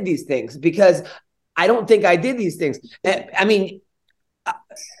that I did these things because I don't think I did these things. I mean,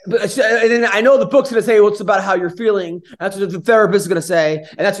 and then I know the book's going to say, well, it's about how you're feeling. That's what the therapist is going to say.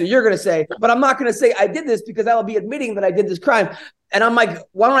 And that's what you're going to say. But I'm not going to say I did this because I will be admitting that I did this crime. And I'm like,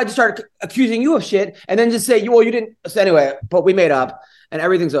 why don't I just start accusing you of shit and then just say, well, you didn't. So anyway, but we made up and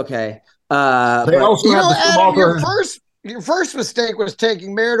everything's okay. Adam, your first mistake was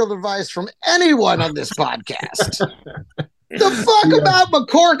taking marital advice from anyone on this podcast. The fuck about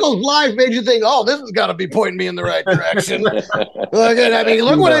McCorkle's life made you think, oh, this has got to be pointing me in the right direction? Look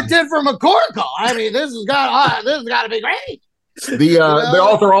what it did for McCorkle. I mean, this has got to be great. The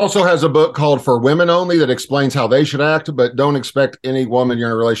author also has a book called For Women Only that explains how they should act, but don't expect any woman you're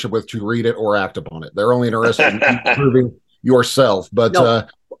in a relationship with to read it or act upon it. They're only interested in improving yourself. But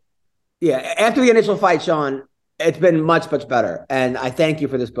after the initial fight, Sean, it's been much, much better. And I thank you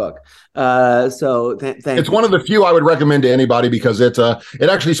for this book. Thank you. It's one of the few I would recommend to anybody because it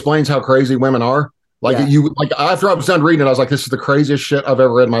actually explains how crazy women are. After I was done reading it, I was like, this is the craziest shit I've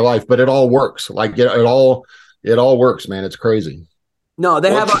ever read in my life, but it all works. Like it all works, man. It's crazy. No,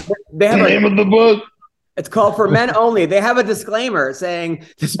 they have the name of the book. It's called For Men Only. They have a disclaimer saying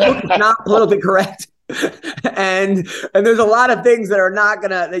this book is not politically correct. and there's a lot of things that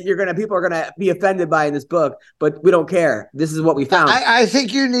people are gonna be offended by in this book, but we don't care. This is what we found. I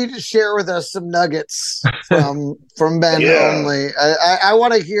think you need to share with us some nuggets from Men Only. I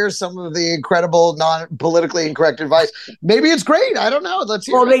want to hear some of the incredible non-politically incorrect advice. Maybe it's great. I don't know. Let's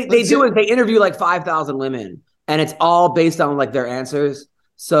hear. Well, they interview like 5,000 women, and it's all based on like their answers.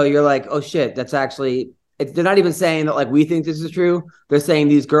 So you're like, oh shit, that's actually. They're not even saying that like we think this is true. They're saying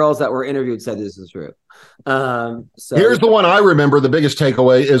these girls that were interviewed said this is true. So here's the one I remember. The biggest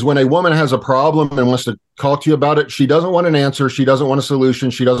takeaway is when a woman has a problem and wants to talk to you about it, she doesn't want an answer. She doesn't want a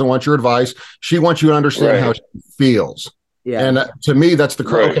solution. She doesn't want your advice. She wants you to understand how she feels. Yeah. And to me, that's the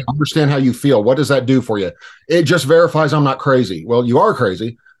crux. Okay, understand how you feel. What does that do for you? It just verifies I'm not crazy. Well, you are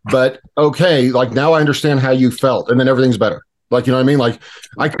crazy, but okay. Like now I understand how you felt and then everything's better. Like, you know what I mean? Like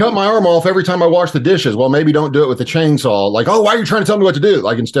I cut my arm off every time I wash the dishes. Well, maybe don't do it with a chainsaw. Like, oh, why are you trying to tell me what to do?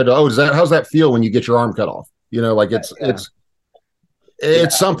 Like instead of, how's that feel when you get your arm cut off? How's that feel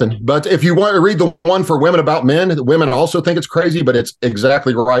It's something. But if you want to read the one for women about men, the women also think it's crazy, but it's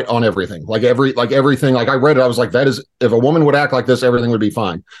exactly right on everything. Like everything. Like I read it, I was like, that is, if a woman would act like this, everything would be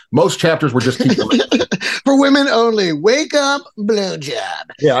fine. Most chapters were just keep them. For women only. Wake up, blowjob.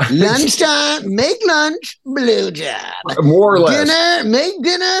 Yeah. Lunchtime, make lunch, blowjob. More or less. Dinner, make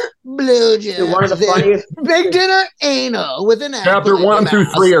dinner, blowjob. One of the funniest. Make dinner, anal with an apple. Chapter 1 through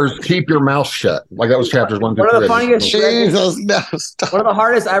 3 are keep your mouth shut. Like that was chapters 1 through 3. One of the funniest. Jesus, no, stop. One of the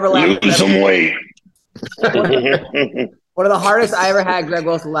hardest I ever laughed. Lose some weight. One of the hardest I ever had Greg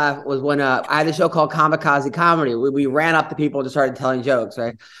Wilson laugh was when I had a show called Kamikaze Comedy. We ran up to people and just started telling jokes,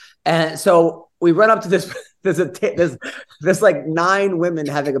 right? And so we run up to this. There's like 9 women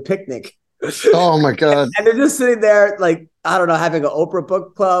having a picnic. Oh my God! And they're just sitting there, like, I don't know, having an Oprah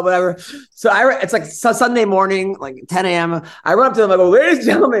book club, whatever. So it's like Sunday morning, like 10 a.m. I run up to them, I go, ladies and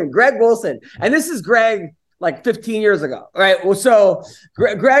gentlemen, Greg Wilson, and this is Greg. Like 15 years ago, right? Well, so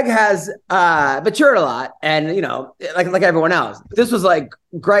Greg has matured a lot, and you know, like everyone else, this was like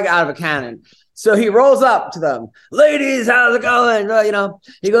Greg out of a cannon. So he rolls up to them, ladies, how's it going? You know,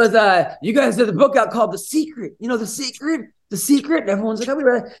 he goes, you guys have the book out called The Secret. You know, The Secret. And everyone's like, oh, we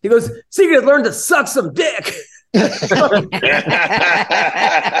read it. He goes, Secret is learn to suck some dick.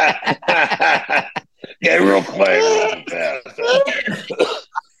 Get real quick.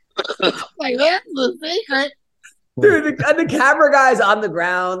 Like that's the secret. Dude, the camera guy's on the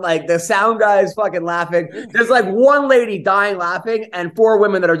ground, like the sound guy's fucking laughing. There's like one lady dying laughing, and 4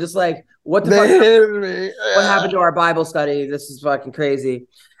 women that are just like, what the fuck? What happened to our Bible study? This is fucking crazy.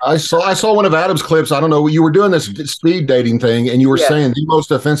 I saw one of Adam's clips. I don't know. You were doing this speed dating thing, and you were saying the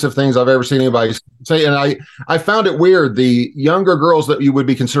most offensive things I've ever seen anybody say. And I found it weird. The younger girls that you would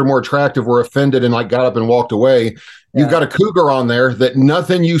be considered more attractive were offended and like got up and walked away. You've got a cougar on there that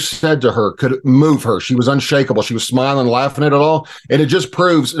nothing you said to her could move her. She was unshakable. She was smiling, laughing at it all. And it just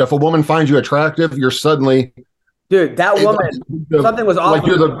proves that if a woman finds you attractive, you're suddenly. Dude, that woman, something was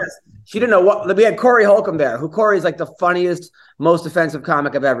awful. Like she didn't know what. We had Corey Holcomb there, who Corey's like the funniest, most offensive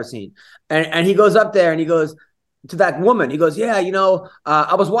comic I've ever seen. And he goes up there and he goes to that woman. He goes, yeah, you know,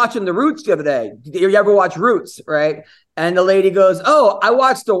 I was watching The Roots the other day. You ever watch Roots, right? And the lady goes, oh, I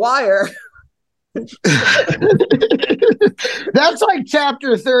watched The Wire. That's like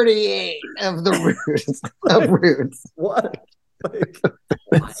chapter 38 of the Roots. What?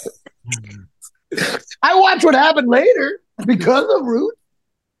 I watch what happened later because of Roots.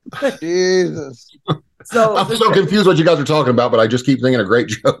 Jesus. So I'm so confused what you guys are talking about, but I just keep thinking of great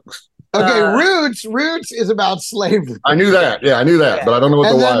jokes. Okay, Roots is about slavery. I knew that. Yeah, I knew that, but I don't know what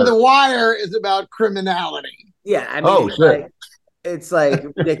and The Wire. And then The Wire is about criminality. Yeah, I mean, it's like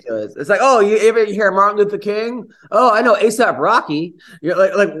ridiculous. It's like, oh, you ever hear Martin Luther King? Oh, I know A$AP Rocky. You're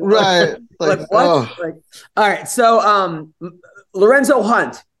like right, like what? Oh. Like, all right. So, Lorenzo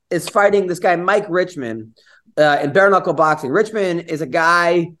Hunt is fighting this guy Mike Richman in bare knuckle boxing. Richman is a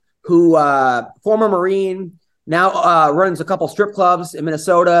guy who former Marine, now runs a couple strip clubs in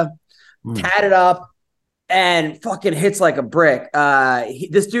Minnesota, tatted up, and fucking hits like a brick.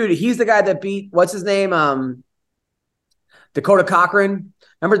 This dude, he's the guy that beat what's his name? Dakota Cochran.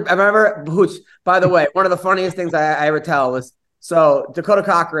 I remember, which, by the way, one of the funniest things I ever tell was, so Dakota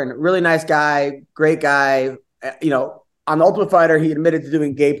Cochran, really nice guy, great guy. You know, on The Ultimate Fighter, he admitted to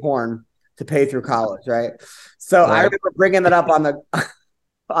doing gay porn to pay through college, right? So I remember bringing that up on the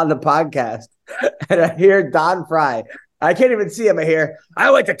podcast, and I hear Don Fry. I can't even see him. I hear,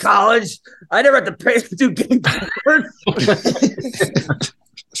 I went to college. I never had to pay to do gay porn.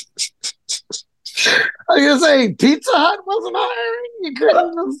 I was gonna say Pizza Hut wasn't hiring.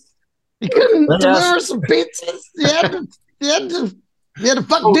 You couldn't deliver some pizzas. You had to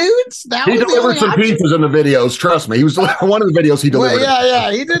fuck dudes. He delivered some pizzas in the videos. Trust me, he was one of the videos he delivered. Well,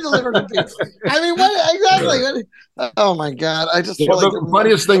 yeah, he did deliver the pizza. I mean, what exactly? Oh my God! I just the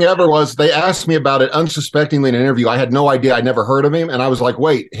funniest thing ever was they asked me about it unsuspectingly in an interview. I had no idea. I'd never heard of him, and I was like,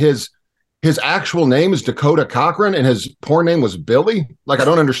 wait, his actual name is Dakota Cochran, and his porn name was Billy? Like, I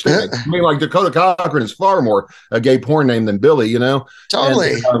don't understand. I mean, like, Dakota Cochran is far more a gay porn name than Billy, you know?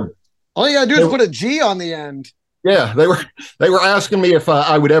 Totally. And, all you gotta do is put a G on the end. Yeah, they were asking me if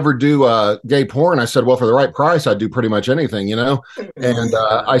I would ever do gay porn. I said, well, for the right price, I'd do pretty much anything, you know? And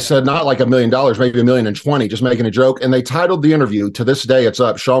I said, not like $1 million, maybe $1,020,000, just making a joke. And they titled the interview, to this day, it's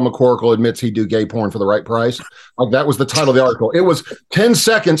up, Sean McCorkle admits he'd do gay porn for the right price. Like, that was the title of the article. It was 10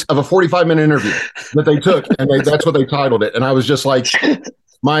 seconds of a 45-minute interview that they took, and that's what they titled it. And I was just like,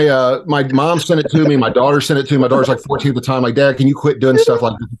 my mom sent it to me. My daughter sent it to me. My daughter's like 14 at the time. Like, Dad, can you quit doing stuff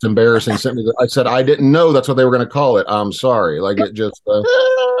like this? It's embarrassing. I said, I didn't know that's what they were going to call it. I'm sorry. Like, it just.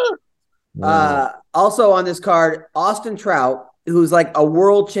 Also on this card, Austin Trout who's like a former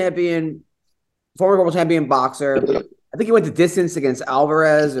world champion boxer. I think he went to distance against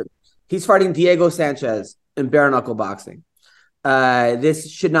Alvarez. He's fighting Diego Sanchez in bare knuckle boxing.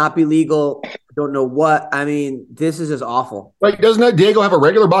 This should not be legal. I don't know what. I mean, this is just awful. Like, doesn't that Diego have a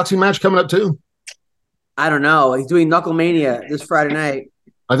regular boxing match coming up too? I don't know. He's doing Knuckle Mania this Friday night.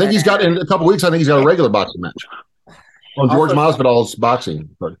 I think he's got in a couple weeks. I think he's got a regular boxing match on George Masvidal's boxing.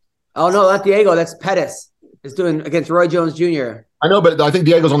 Oh no, not Diego. That's Pettis. Is doing against Roy Jones Jr. I know, but I think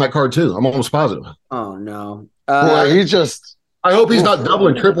Diego's on that card too. I'm almost positive. Oh no. Boy, I hope he's not double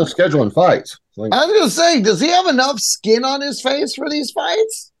and triple scheduling fights. Like, I was gonna say, does he have enough skin on his face for these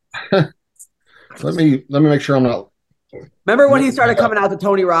fights? let me make sure I'm not. Remember when he started coming out to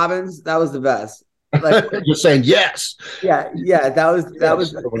Tony Robbins? That was the best. Like, just saying yes. Yeah. That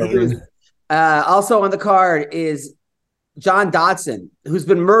was. Also on the card is John Dodson, who's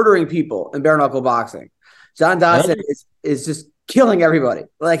been murdering people in bare knuckle boxing. John Dodson is just killing everybody.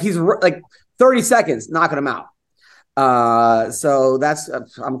 Like he's like 30 seconds knocking them out. So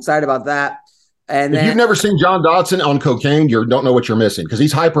I'm excited about that. And if you've never seen John Dodson on cocaine, you don't know what you're missing because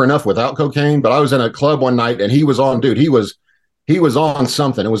he's hyper enough without cocaine. But I was in a club one night and he was on, dude. He was on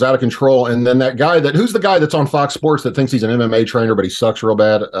something. It was out of control. And then that guy who's the guy that's on Fox Sports that thinks he's an MMA trainer, but he sucks real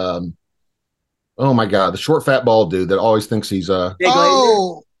bad. Oh my God, the short fat bald dude that always thinks he's Jay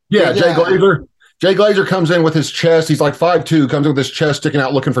Glazer. Jay Glazer comes in with his chest. He's like 5'2", comes in with his chest sticking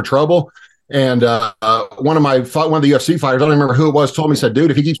out looking for trouble. And one of the UFC fighters, I don't remember who it was, told me, said,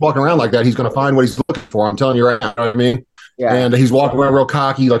 dude, if he keeps walking around like that, he's going to find what he's looking for. I'm telling you right now, you know what I mean? Yeah. And he's walking around real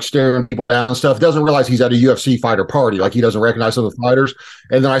cocky, like staring people down and stuff. Doesn't realize he's at a UFC fighter party. Like he doesn't recognize some of the fighters.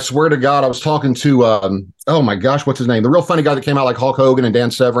 And then I swear to God, I was talking to, oh my gosh, what's his name? The real funny guy that came out like Hulk Hogan and Dan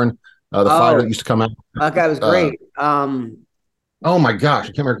Severn, the fighter that used to come out. That guy was great. Oh my gosh,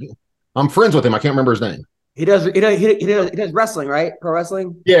 I can't remember. I'm friends with him. I can't remember his name. He does wrestling, right? Pro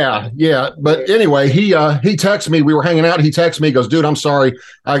wrestling. Yeah. But anyway, he texted me. We were hanging out. He texted me. He goes, dude, I'm sorry.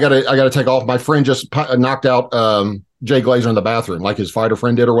 I gotta take off. My friend just knocked out Jay Glazer in the bathroom, like his fighter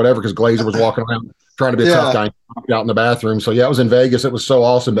friend did or whatever, because Glazer was walking around trying to be a tough guy, knocked out in the bathroom. So yeah, it was in Vegas. It was so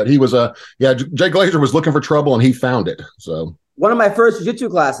awesome. But he was Jay Glazer was looking for trouble and he found it. So one of my first jiu-jitsu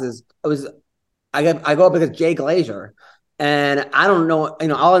classes, I go up against Jay Glazer. And I don't know,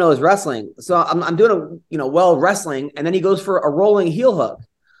 all I know is wrestling. So I'm doing well wrestling, and then he goes for a rolling heel hook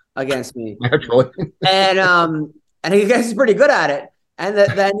against me. Naturally. And he guess he's pretty good at it. And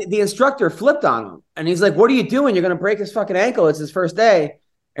then the instructor flipped on him, and he's like, "What are you doing? You're going to break his fucking ankle. It's his first day."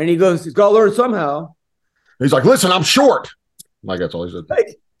 And he goes, "He's got to learn somehow." He's like, "Listen, I'm short." Like that's all he said.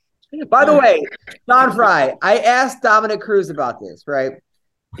 By the way, Don Fry, I asked Dominic Cruz about this. Right?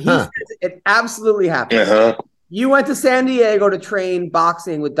 He says it absolutely happened. Uh-huh. You went to San Diego to train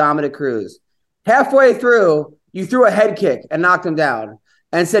boxing with Dominic Cruz. Halfway through, you threw a head kick and knocked him down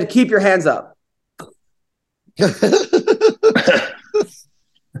and said, "Keep your hands up." You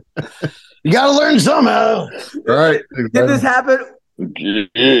got to learn somehow. Right. Did this happen?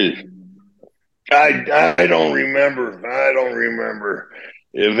 I don't remember.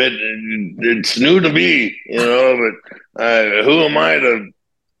 If it's new to me, but who am I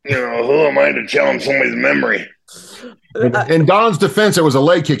to challenge somebody's memory? In Don's defense, it was a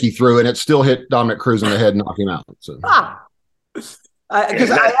leg kick he threw, and it still hit Dominic Cruz in the head and knocked him out. So.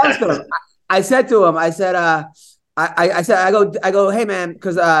 Because I asked him, I said to him, I go, hey man,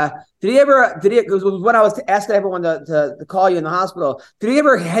 because because when I was asking everyone to call you in the hospital, did he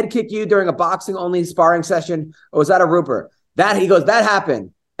ever head kick you during a boxing only sparring session, or was that a Rupert? He goes, that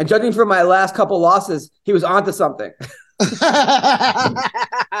happened, and judging from my last couple losses, he was onto something.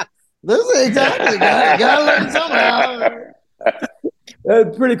 This is exactly gotta learn somehow.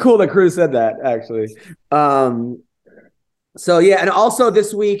 It's pretty cool that Cruz said that, actually. So yeah, and also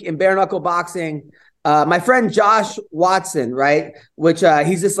this week in bare knuckle boxing, my friend Josh Watson, right? Which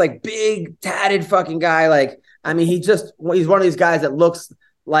he's this like big tatted fucking guy. Like, I mean, he's one of these guys that looks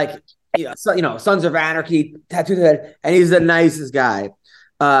like Sons of Anarchy, tattooed head, and he's the nicest guy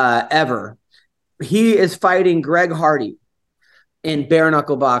ever. He is fighting Greg Hardy in bare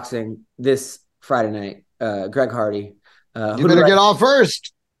knuckle boxing this Friday night. Greg Hardy. You better get off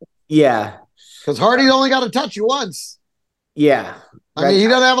first. Yeah. Because Hardy only got to touch you once. Yeah. I mean, he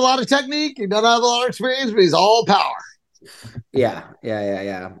doesn't have a lot of technique. He doesn't have a lot of experience, but he's all power. Yeah.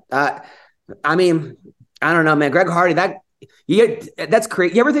 I mean, I don't know, man. Greg Hardy, that's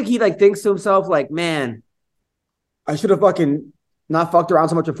crazy. You ever think he thinks to himself like, man, I should have fucking not fucked around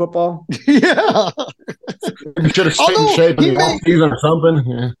so much in football? Yeah. You should have stayed in shape in the season or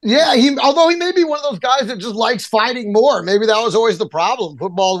something. Yeah, although he may be one of those guys that just likes fighting more. Maybe that was always the problem.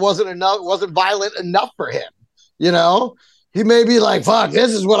 Football wasn't violent enough for him, He may be like, fuck,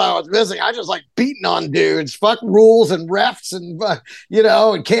 this is what I was missing. I just like beating on dudes. Fuck rules and refs and,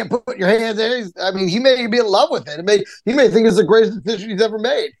 and can't put your hands there. I mean, he may be in love with it. He may think it's the greatest decision he's ever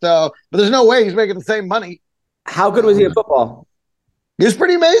made. So, but there's no way he's making the same money. How good was he at football? He was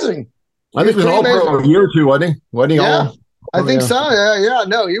pretty amazing. I think he was an all-pro a year or two, wasn't he? Wasn't he all? I think so. Yeah.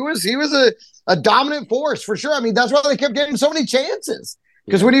 No, he was a dominant force for sure. I mean, that's why they kept getting so many chances.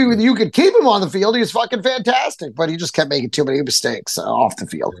 Because when you could keep him on the field, he was fucking fantastic, but he just kept making too many mistakes off the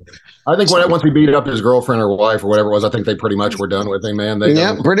field. I think once he beat up his girlfriend or wife or whatever it was, I think they pretty much were done with him, man.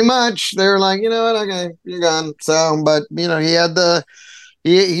 Pretty much. They were like, you know what, okay, you're gone. So, but he had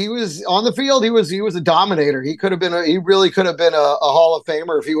he was on the field. He was a dominator. He really could have been a Hall of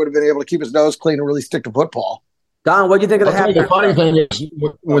Famer if he would have been able to keep his nose clean and really stick to football. Don, what do you think of the halftime? The funny thing is,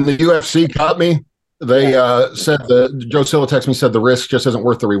 when the UFC cut me, they said Joe Silva texted me, said the risk just isn't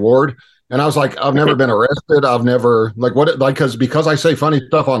worth the reward. And I was like, I've never been arrested. I've never because I say funny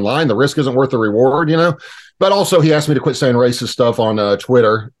stuff online, the risk isn't worth the reward, But also he asked me to quit saying racist stuff on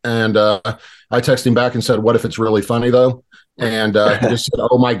Twitter. And I texted him back and said, what if it's really funny though? And he just said,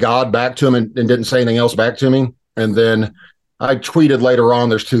 oh my God, back to him and didn't say anything else back to me. And then I tweeted later on,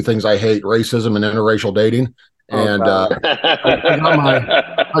 there's two things I hate, racism and interracial dating. And I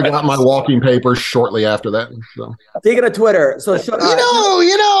got my walking papers shortly after that. So. Speaking of Twitter, so there's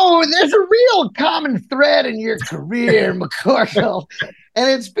a real common thread in your career, McCorkle, and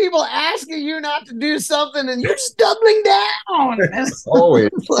it's people asking you not to do something and you're just doubling down. Always.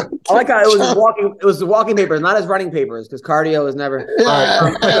 I like how it was the walking papers, not his running papers, because cardio is never.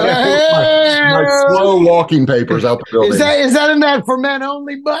 My slow walking papers out the building. Is that in that For Men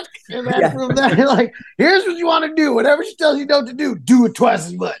Only book? From that? You're like, here's what you want to do. Whatever she tells you not to do, do it twice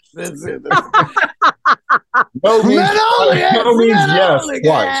as much. That's it. No means yes,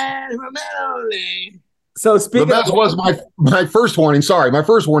 twice. For Men Only. So that was my first warning. Sorry, my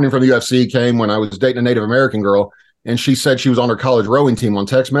first warning from the UFC came when I was dating a Native American girl, and she said she was on her college rowing team on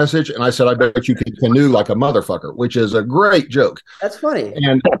text message, and I said, I bet you can canoe like a motherfucker, which is a great joke. That's funny.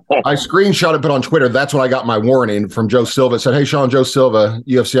 And I screenshot it, put on Twitter. That's when I got my warning from Joe Silva. It said, hey, Sean, Joe Silva,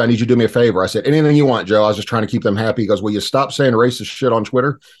 UFC, I need you to do me a favor. I said, anything you want, Joe. I was just trying to keep them happy. He goes, will you stop saying racist shit on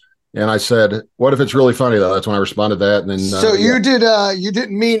Twitter? And I said, what if it's really funny, though? That's when I responded to that. And then, so you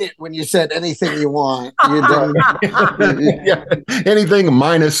didn't mean it when you said anything you want. You didn't. Anything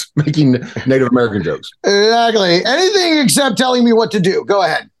minus making Native American jokes. Exactly. Anything except telling me what to do. Go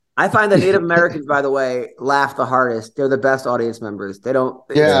ahead. I find that Native Americans, by the way, laugh the hardest. They're the best audience members. They don't.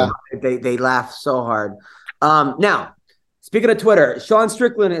 They laugh so hard. Now, speaking of Twitter, Sean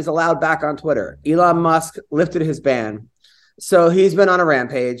Strickland is allowed back on Twitter. Elon Musk lifted his ban. So he's been on a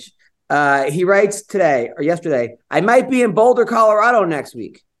rampage. He writes today or yesterday, I might be in Boulder, Colorado next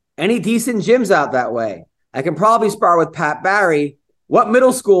week. Any decent gyms out that way? I can probably spar with Pat Barry. What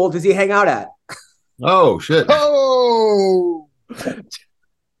middle school does he hang out at? Oh, shit. Oh.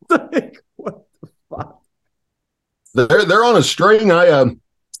 Like, what the fuck? They're on a string.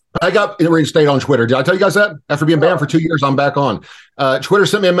 I got reinstated on Twitter. Did I tell you guys that? After being banned for 2 years, I'm back on. Twitter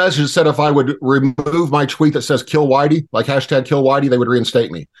sent me a message that said if I would remove my tweet that says kill Whitey, like hashtag kill Whitey, they would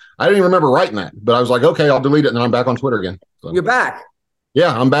reinstate me. I didn't even remember writing that, but I was like, okay, I'll delete it. And then I'm back on Twitter again. So. You're back.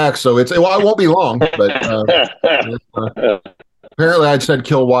 Yeah, I'm back. So I won't be long, but apparently I'd said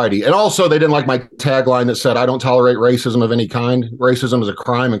kill Whitey. And also they didn't like my tagline that said, I don't tolerate racism of any kind. Racism is a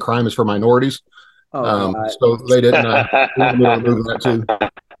crime and crime is for minorities. So they didn't remove that too.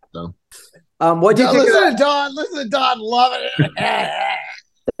 So. What do you think? Listen to Don loving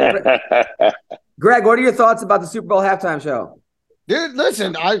it. Greg, what are your thoughts about the Super Bowl halftime show? Dude,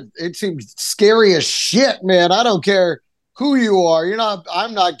 listen, it seems scary as shit, man. I don't care who you are.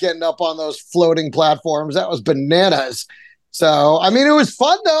 I'm not getting up on those floating platforms. That was bananas. So, I mean, it was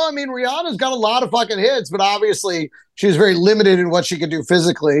fun, though. I mean, Rihanna's got a lot of fucking hits, but obviously she was very limited in what she could do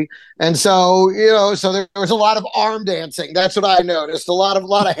physically. And so, so there was a lot of arm dancing. That's what I noticed. A lot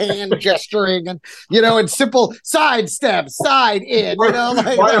of hand gesturing and, and simple side steps, side in.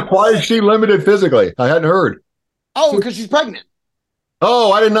 Why is she limited physically? I hadn't heard. Oh, because she's pregnant.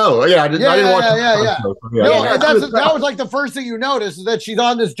 Oh, I didn't know. Yeah, I didn't watch. That was like the first thing you notice is that she's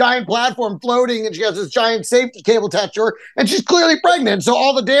on this giant platform floating, and she has this giant safety cable attached to her, and she's clearly pregnant. So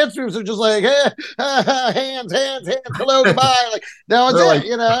all the dance moves are just like, hey, hands, hello, goodbye. Like that was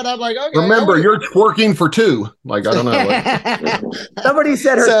it, And I'm like, okay. Remember, you're twerking for two. Like I don't know. Somebody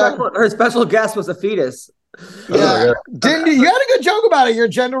said her special guest was a fetus. Yeah. Didn't you had a good joke about it? Your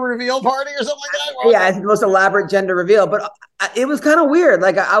gender reveal party or something like that? Yeah, it's the most elaborate gender reveal, but it was kind of weird.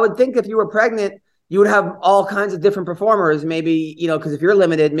 Like I would think if you were pregnant, you would have all kinds of different performers. Maybe because if you're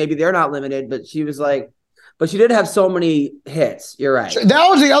limited, maybe they're not limited. But she was like, but she did have so many hits. You're right. That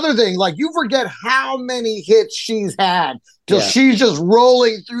was the other thing. Like, you forget how many hits she's had till she's just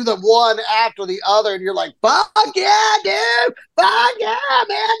rolling through them one after the other, and you're like, "Fuck yeah, dude! Fuck yeah, man!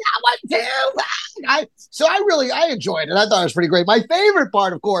 That one too!" So I enjoyed it. I thought it was pretty great. My favorite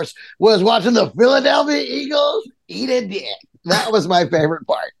part, of course, was watching the Philadelphia Eagles eat a dick. That was my favorite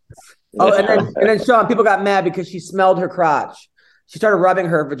part. Oh, and then Sean, people got mad because she smelled her crotch. She started rubbing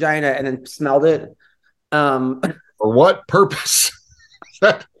her vagina and then smelled it. For what purpose?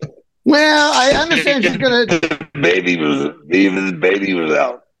 Well, I understand she's gonna. The baby was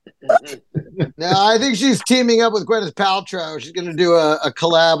out. No, I think she's teaming up with Gwyneth Paltrow. She's gonna do a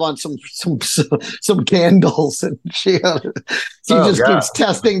collab on some candles, and she keeps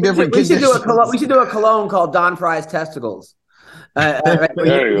testing different. We should do a cologne called Don Fry's testicles.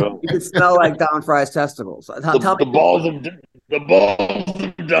 There you go. You could smell like Don Fry's testicles. The balls of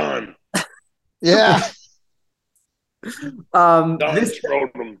Don. Yeah.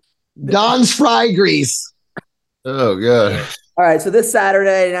 Don's fry grease. Oh god. All right, so this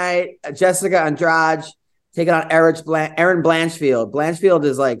Saturday night, Jessica Andrade taking on Erin Blanchfield. Blanchfield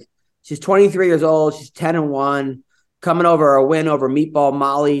is like, she's 23 years old. She's 10-1, coming over a win over Meatball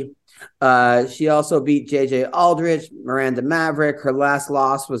Molly. She also beat JJ Aldrich, Miranda Maverick. Her last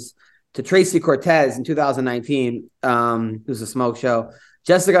loss was to Tracy Cortez in 2019, who's a smoke show.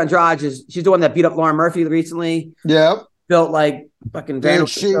 Jessica Andrade she's the one that beat up Lauren Murphy recently. Yep. Built like fucking Vanna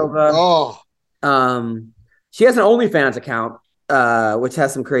Silva. She has an OnlyFans account, which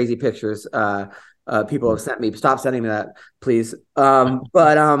has some crazy pictures. People have sent me. Stop sending me that, please. So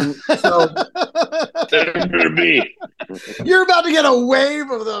you're about to get a wave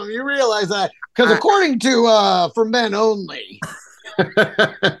of them. You realize that? Because according to For Men Only,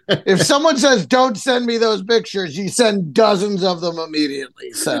 if someone says don't send me those pictures, you send dozens of them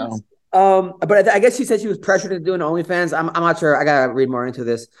immediately. So, but I guess she said she was pressured into doing OnlyFans. I'm not sure. I gotta read more into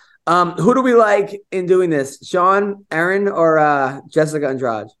this. Who do we like in doing this? Sean, Erin, or Jessica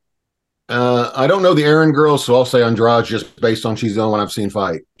Andrade? I don't know the Erin girl, so I'll say Andrade just based on she's the only one I've seen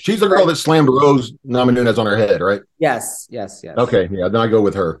fight. She's the girl that slammed Rose Namajunas on her head, right? Yes. Okay, yeah, then I go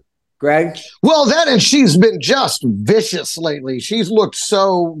with her. Greg? Well, and she's been just vicious lately. She's looked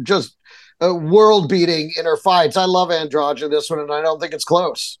so just world beating in her fights. I love Andrade in this one, and I don't think it's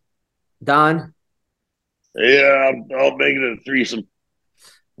close. Don? Yeah, I'll make it a threesome.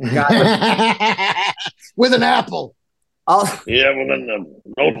 With an apple. Well, then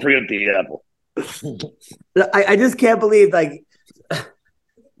don't forget the apple. I just can't believe, like,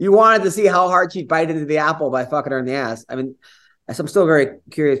 you wanted to see how hard she'd bite into the apple by fucking her in the ass. I mean, I'm still very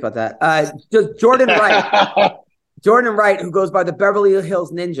curious about that. Jordan Wright. Jordan Wright, who goes by the Beverly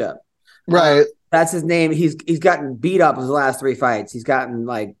Hills Ninja. Right. That's his name. He's gotten beat up his last 3 fights. He's gotten,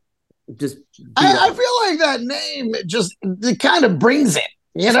 like, just I feel like that name it kind of brings it.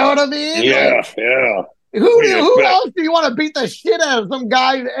 You know what I mean? Yeah, like, yeah. Who else do you want to beat the shit out of? Some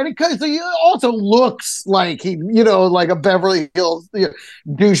guy, and because he also looks like he, like a Beverly Hills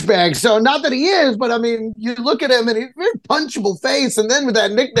douchebag. So not that he is, but I mean, you look at him and he's a very punchable face, and then with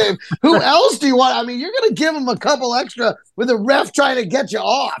that nickname, who else do you want? I mean, you're gonna give him a couple extra with the ref trying to get you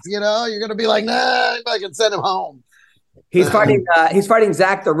off. You're gonna be like, nah, I can send him home. He's fighting. He's fighting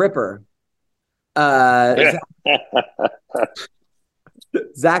Zach the Ripper.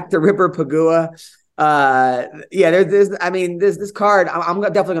 Zach the Ripper Pagua. There's this card. I'm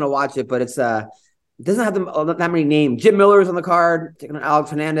definitely gonna watch it, but it doesn't have that many names. Jim Miller's on the card, taking on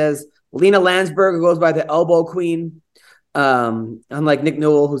Alex Hernandez. Lena Landsberg, who goes by the Elbow Queen, unlike Nick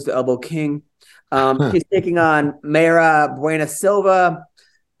Newell, who's the Elbow King. She's taking on Mayra Buena Silva.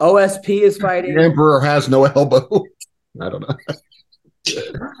 OSP is fighting. The Emperor has no elbow. I don't know.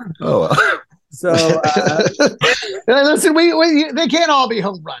 Oh well. So listen, they can't all be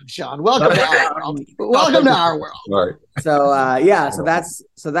home run, Sean. Welcome to our world. All right. So that's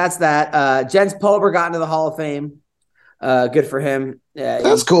that. Jens Pulver got into the Hall of Fame. Good for him.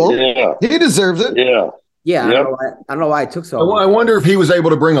 That's cool. Yeah. He deserves it. Yeah. Yeah, Yep. I don't know why it took so long. I wonder if he was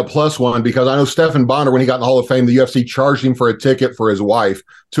able to bring a plus one, because I know Stephan Bonner, when he got in the Hall of Fame, the UFC charged him for a ticket for his wife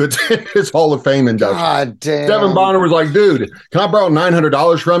to attend his Hall of Fame induction. God damn. Stephan Bonner was like, dude, can I borrow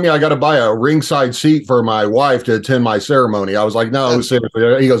 $900 from you? I got to buy a ringside seat for my wife to attend my ceremony. I was like, no,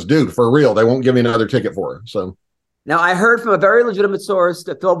 seriously. He goes, dude, for real, they won't give me another ticket for her. So now I heard from a very legitimate source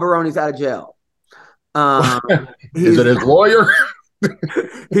that Phil Baroni's out of jail. Is it his lawyer?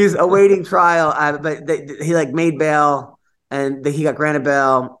 He's awaiting trial, but he made bail, and he got granted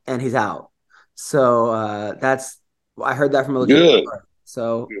bail, and he's out. So I heard that from a legitimate source.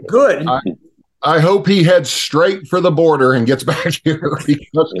 So good. I hope he heads straight for the border and gets back here because he's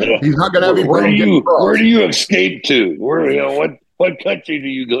not going to have any problem. Where do you escape to? What country do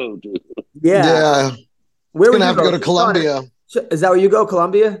you go to? Yeah. We're going to have to go to Colombia. Is that where you go,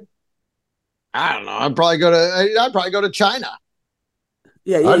 Colombia? I don't know. I'd probably go to China.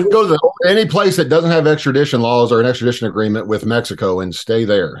 Yeah, I'd go to any place that doesn't have extradition laws or an extradition agreement with Mexico and stay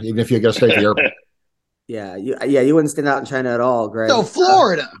there, even if you got to stay at the airport. You wouldn't stand out in China at all, Greg. So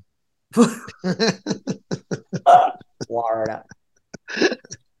Florida. Florida.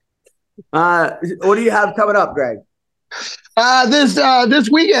 What do you have coming up, Greg? This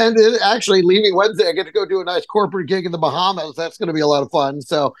weekend, actually leaving Wednesday, I get to go do a nice corporate gig in the Bahamas. That's going to be a lot of fun.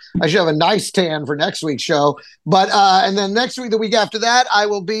 So I should have a nice tan for next week's show. But and then next week, the week after that, I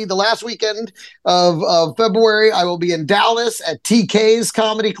will be the last weekend of February. I will be in Dallas at TK's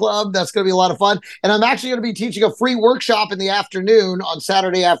Comedy Club. That's going to be a lot of fun. And I'm actually going to be teaching a free workshop in the afternoon on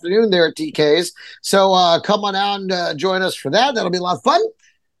Saturday afternoon there at TK's. So come on out and join us for that. That'll be a lot of fun.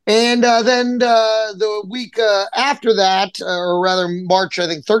 And then the week after that, or rather March, I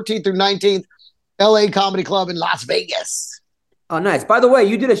think 13th through 19th, LA Comedy Club in Las Vegas. Oh, nice. By the way,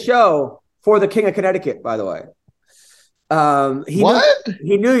 you did a show for the King of Connecticut, by the way.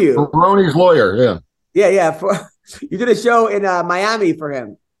 He knew you. Ronnie's lawyer, yeah. Yeah. You did a show in Miami for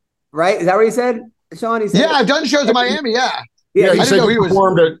him, right? Is that what he said, Sean? He said, I've done shows in Miami, yeah. Yeah, he said he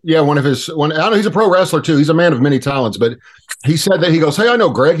performed at I know he's a pro wrestler too. He's a man of many talents, but he said that he goes, "Hey, I know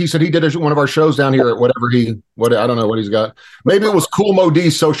Greg." He said he did one of our shows down here at I don't know what he's got. Maybe it was Cool Mo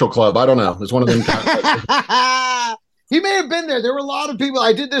D's Social Club. I don't know. It's one of them. He may have been there. There were a lot of people.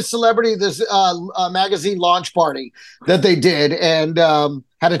 I did this magazine launch party that they did, and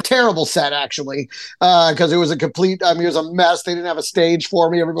had a terrible set actually, because it was it was a mess. They didn't have a stage for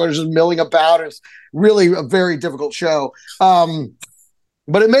me. Everybody was just milling about. It was really a very difficult show.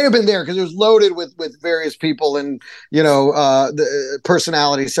 But it may have been there because it was loaded with various people and the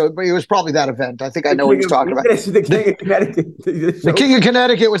personalities. So it was probably that event. I think I know what he's talking about. The King of Connecticut. The King of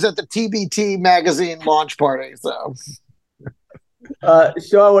Connecticut was at the TBT magazine launch party. So,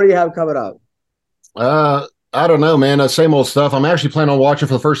 Sean, what do you have coming up? I don't know, man. Same old stuff. I'm actually planning on watching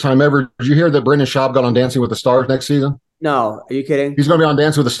for the first time ever. Did you hear that Brendan Schaub got on Dancing with the Stars next season? No, are you kidding? He's going to be on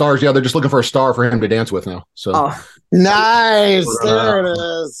Dancing with the Stars. Yeah, they're just looking for a star for him to dance with now. So nice. There it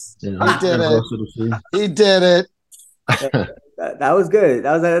is. Yeah, he did it. That was good.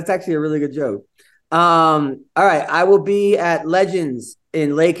 That's actually a really good joke. All right, I will be at Legends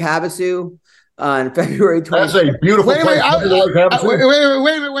in Lake Havasu on February 20th. That's a beautiful place.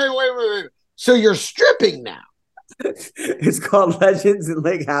 Wait. So you're stripping now? It's called Legends in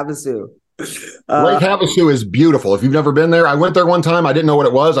Lake Havasu. Lake Havasu is beautiful. If you've never been there, I went there one time. I didn't know what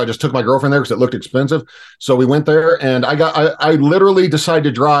it was. I just took my girlfriend there because it looked expensive. So we went there, and I literally decided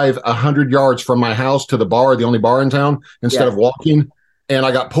to drive 100 yards from my house to the bar, the only bar in town, instead of walking. And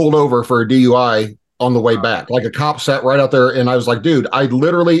I got pulled over for a DUI on the way back. Like a cop sat right out there, and I was like, dude, I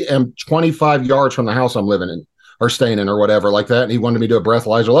literally am 25 yards from the house I'm living in or staying in or whatever like that. And he wanted me to do a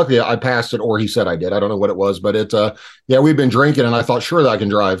breathalyzer. Luckily, I passed it, or he said I did. I don't know what it was, but we'd been drinking, and I thought, sure, that I can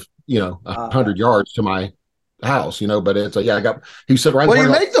drive 100 yards to my house, but it's he said right. Well, you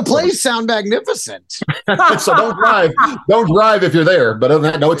make the place sound magnificent. So don't drive if you're there, but other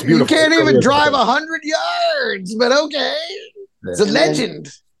than that, no, it's beautiful. You can't even drive 100 yards, but okay. It's a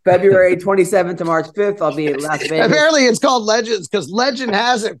legend. February 27th to March 5th, I'll be in Las Vegas. Apparently it's called Legends because legend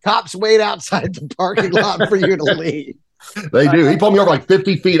has it cops wait outside the parking lot for you to leave. They do. He pulled me over like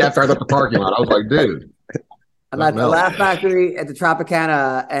 50 feet after I left the parking lot. I was like, dude. I'm at the Laugh Factory at the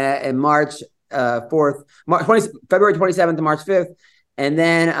Tropicana in March 4th, February 27th to March 5th. And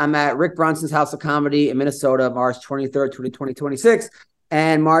then I'm at Rick Brunson's House of Comedy in Minnesota, March 23rd, 2026.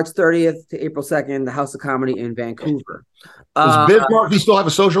 And March 30th to April 2nd, the House of Comedy in Vancouver. Does Bismarck still have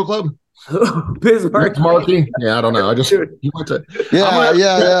a social club? Bismarck? Yeah, I don't know. He went to.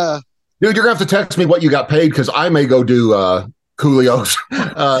 Yeah. Dude, you're going to have to text me what you got paid because I may go do Coolio's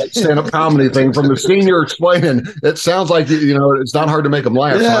stand-up comedy thing from the senior explaining. It sounds like, it's not hard to make them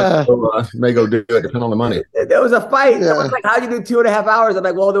laugh. Yeah. So may go do it, depending on the money. There was a fight. Yeah. Like, how'd you do 2.5 hours? I'm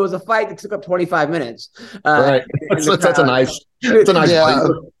like, well, there was a fight that took up 25 minutes. Right. That's a nice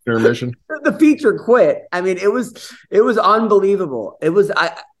intermission. The feature quit. I mean, it was unbelievable. It was,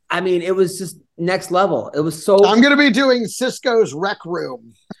 it was just next level. It was so. I'm going to be doing Cisco's Rec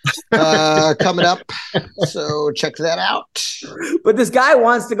Room coming up, so check that out. But this guy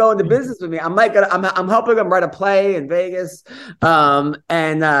wants to go into business with me. I'm helping him write a play in Vegas, and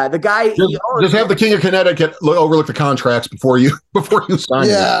the guy just have the King of Connecticut overlook the contracts before you sign.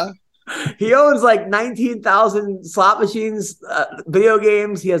 Yeah. He owns like 19,000 slot machines, video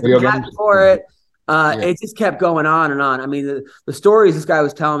games. He has the patent for it. It just kept going on and on. I mean, the stories this guy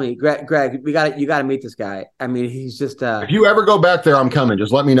was telling me, Greg, you got to meet this guy. I mean, he's just. If you ever go back there, I'm coming.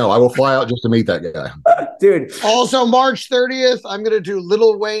 Just let me know. I will fly out just to meet that guy, dude. Also, March 30th, I'm going to do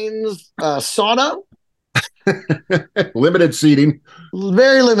Little Wayne's sauna. Limited seating.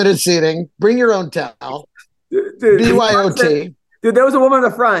 Very limited seating. Bring your own towel. Dude, BYOT. Dude, there was a woman in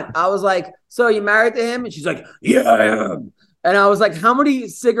the front. I was like, "So you married to him?" And she's like, "Yeah, I am." And I was like, "How many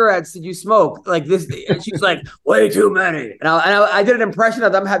cigarettes did you smoke like this?" And she's like, "Way too many." And I did an impression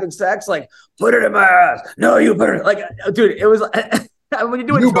of them having sex, like, "Put it in my ass." No, you put it. Like, dude, it was when you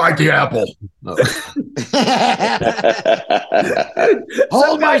do it. You bite the apple.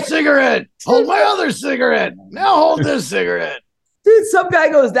 Hold my cigarette. Hold my other cigarette. Now hold this cigarette. Dude, some guy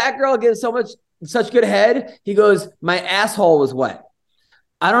goes, "That girl gives such good head." He goes, "My asshole was wet."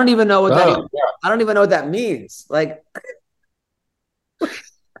 I don't even know what that. I don't even know what that means. Like.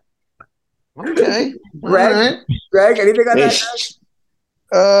 Okay. Greg, anything on that?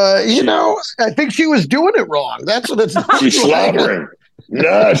 I think she was doing it wrong. That's what it's. She's slobbering.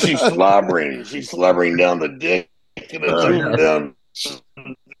 No, she's slobbering. She's slobbering down the dick. Down.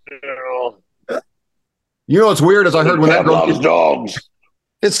 You know what's weird is I heard when that girl loves dogs.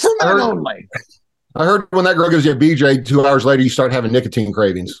 It's for men only. I heard when that girl gives you a BJ, 2 hours later you start having nicotine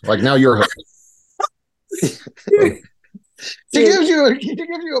cravings. Like now you're hooked. She gives you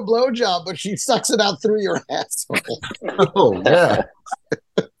a blowjob, but she sucks it out through your asshole. Oh yeah.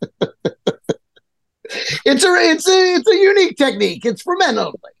 It's a unique technique. It's for men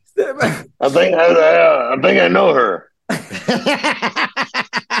only. I think I know her.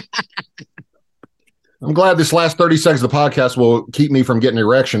 I'm glad this last 30 seconds of the podcast will keep me from getting an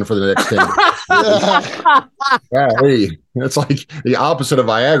erection for the next 10 minutes. That's like the opposite of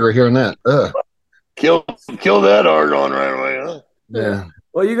Viagra hearing that. Kill that argon right away, huh? Yeah.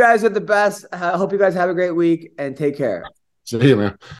 Well, you guys are the best. I hope you guys have a great week and take care. See you, man.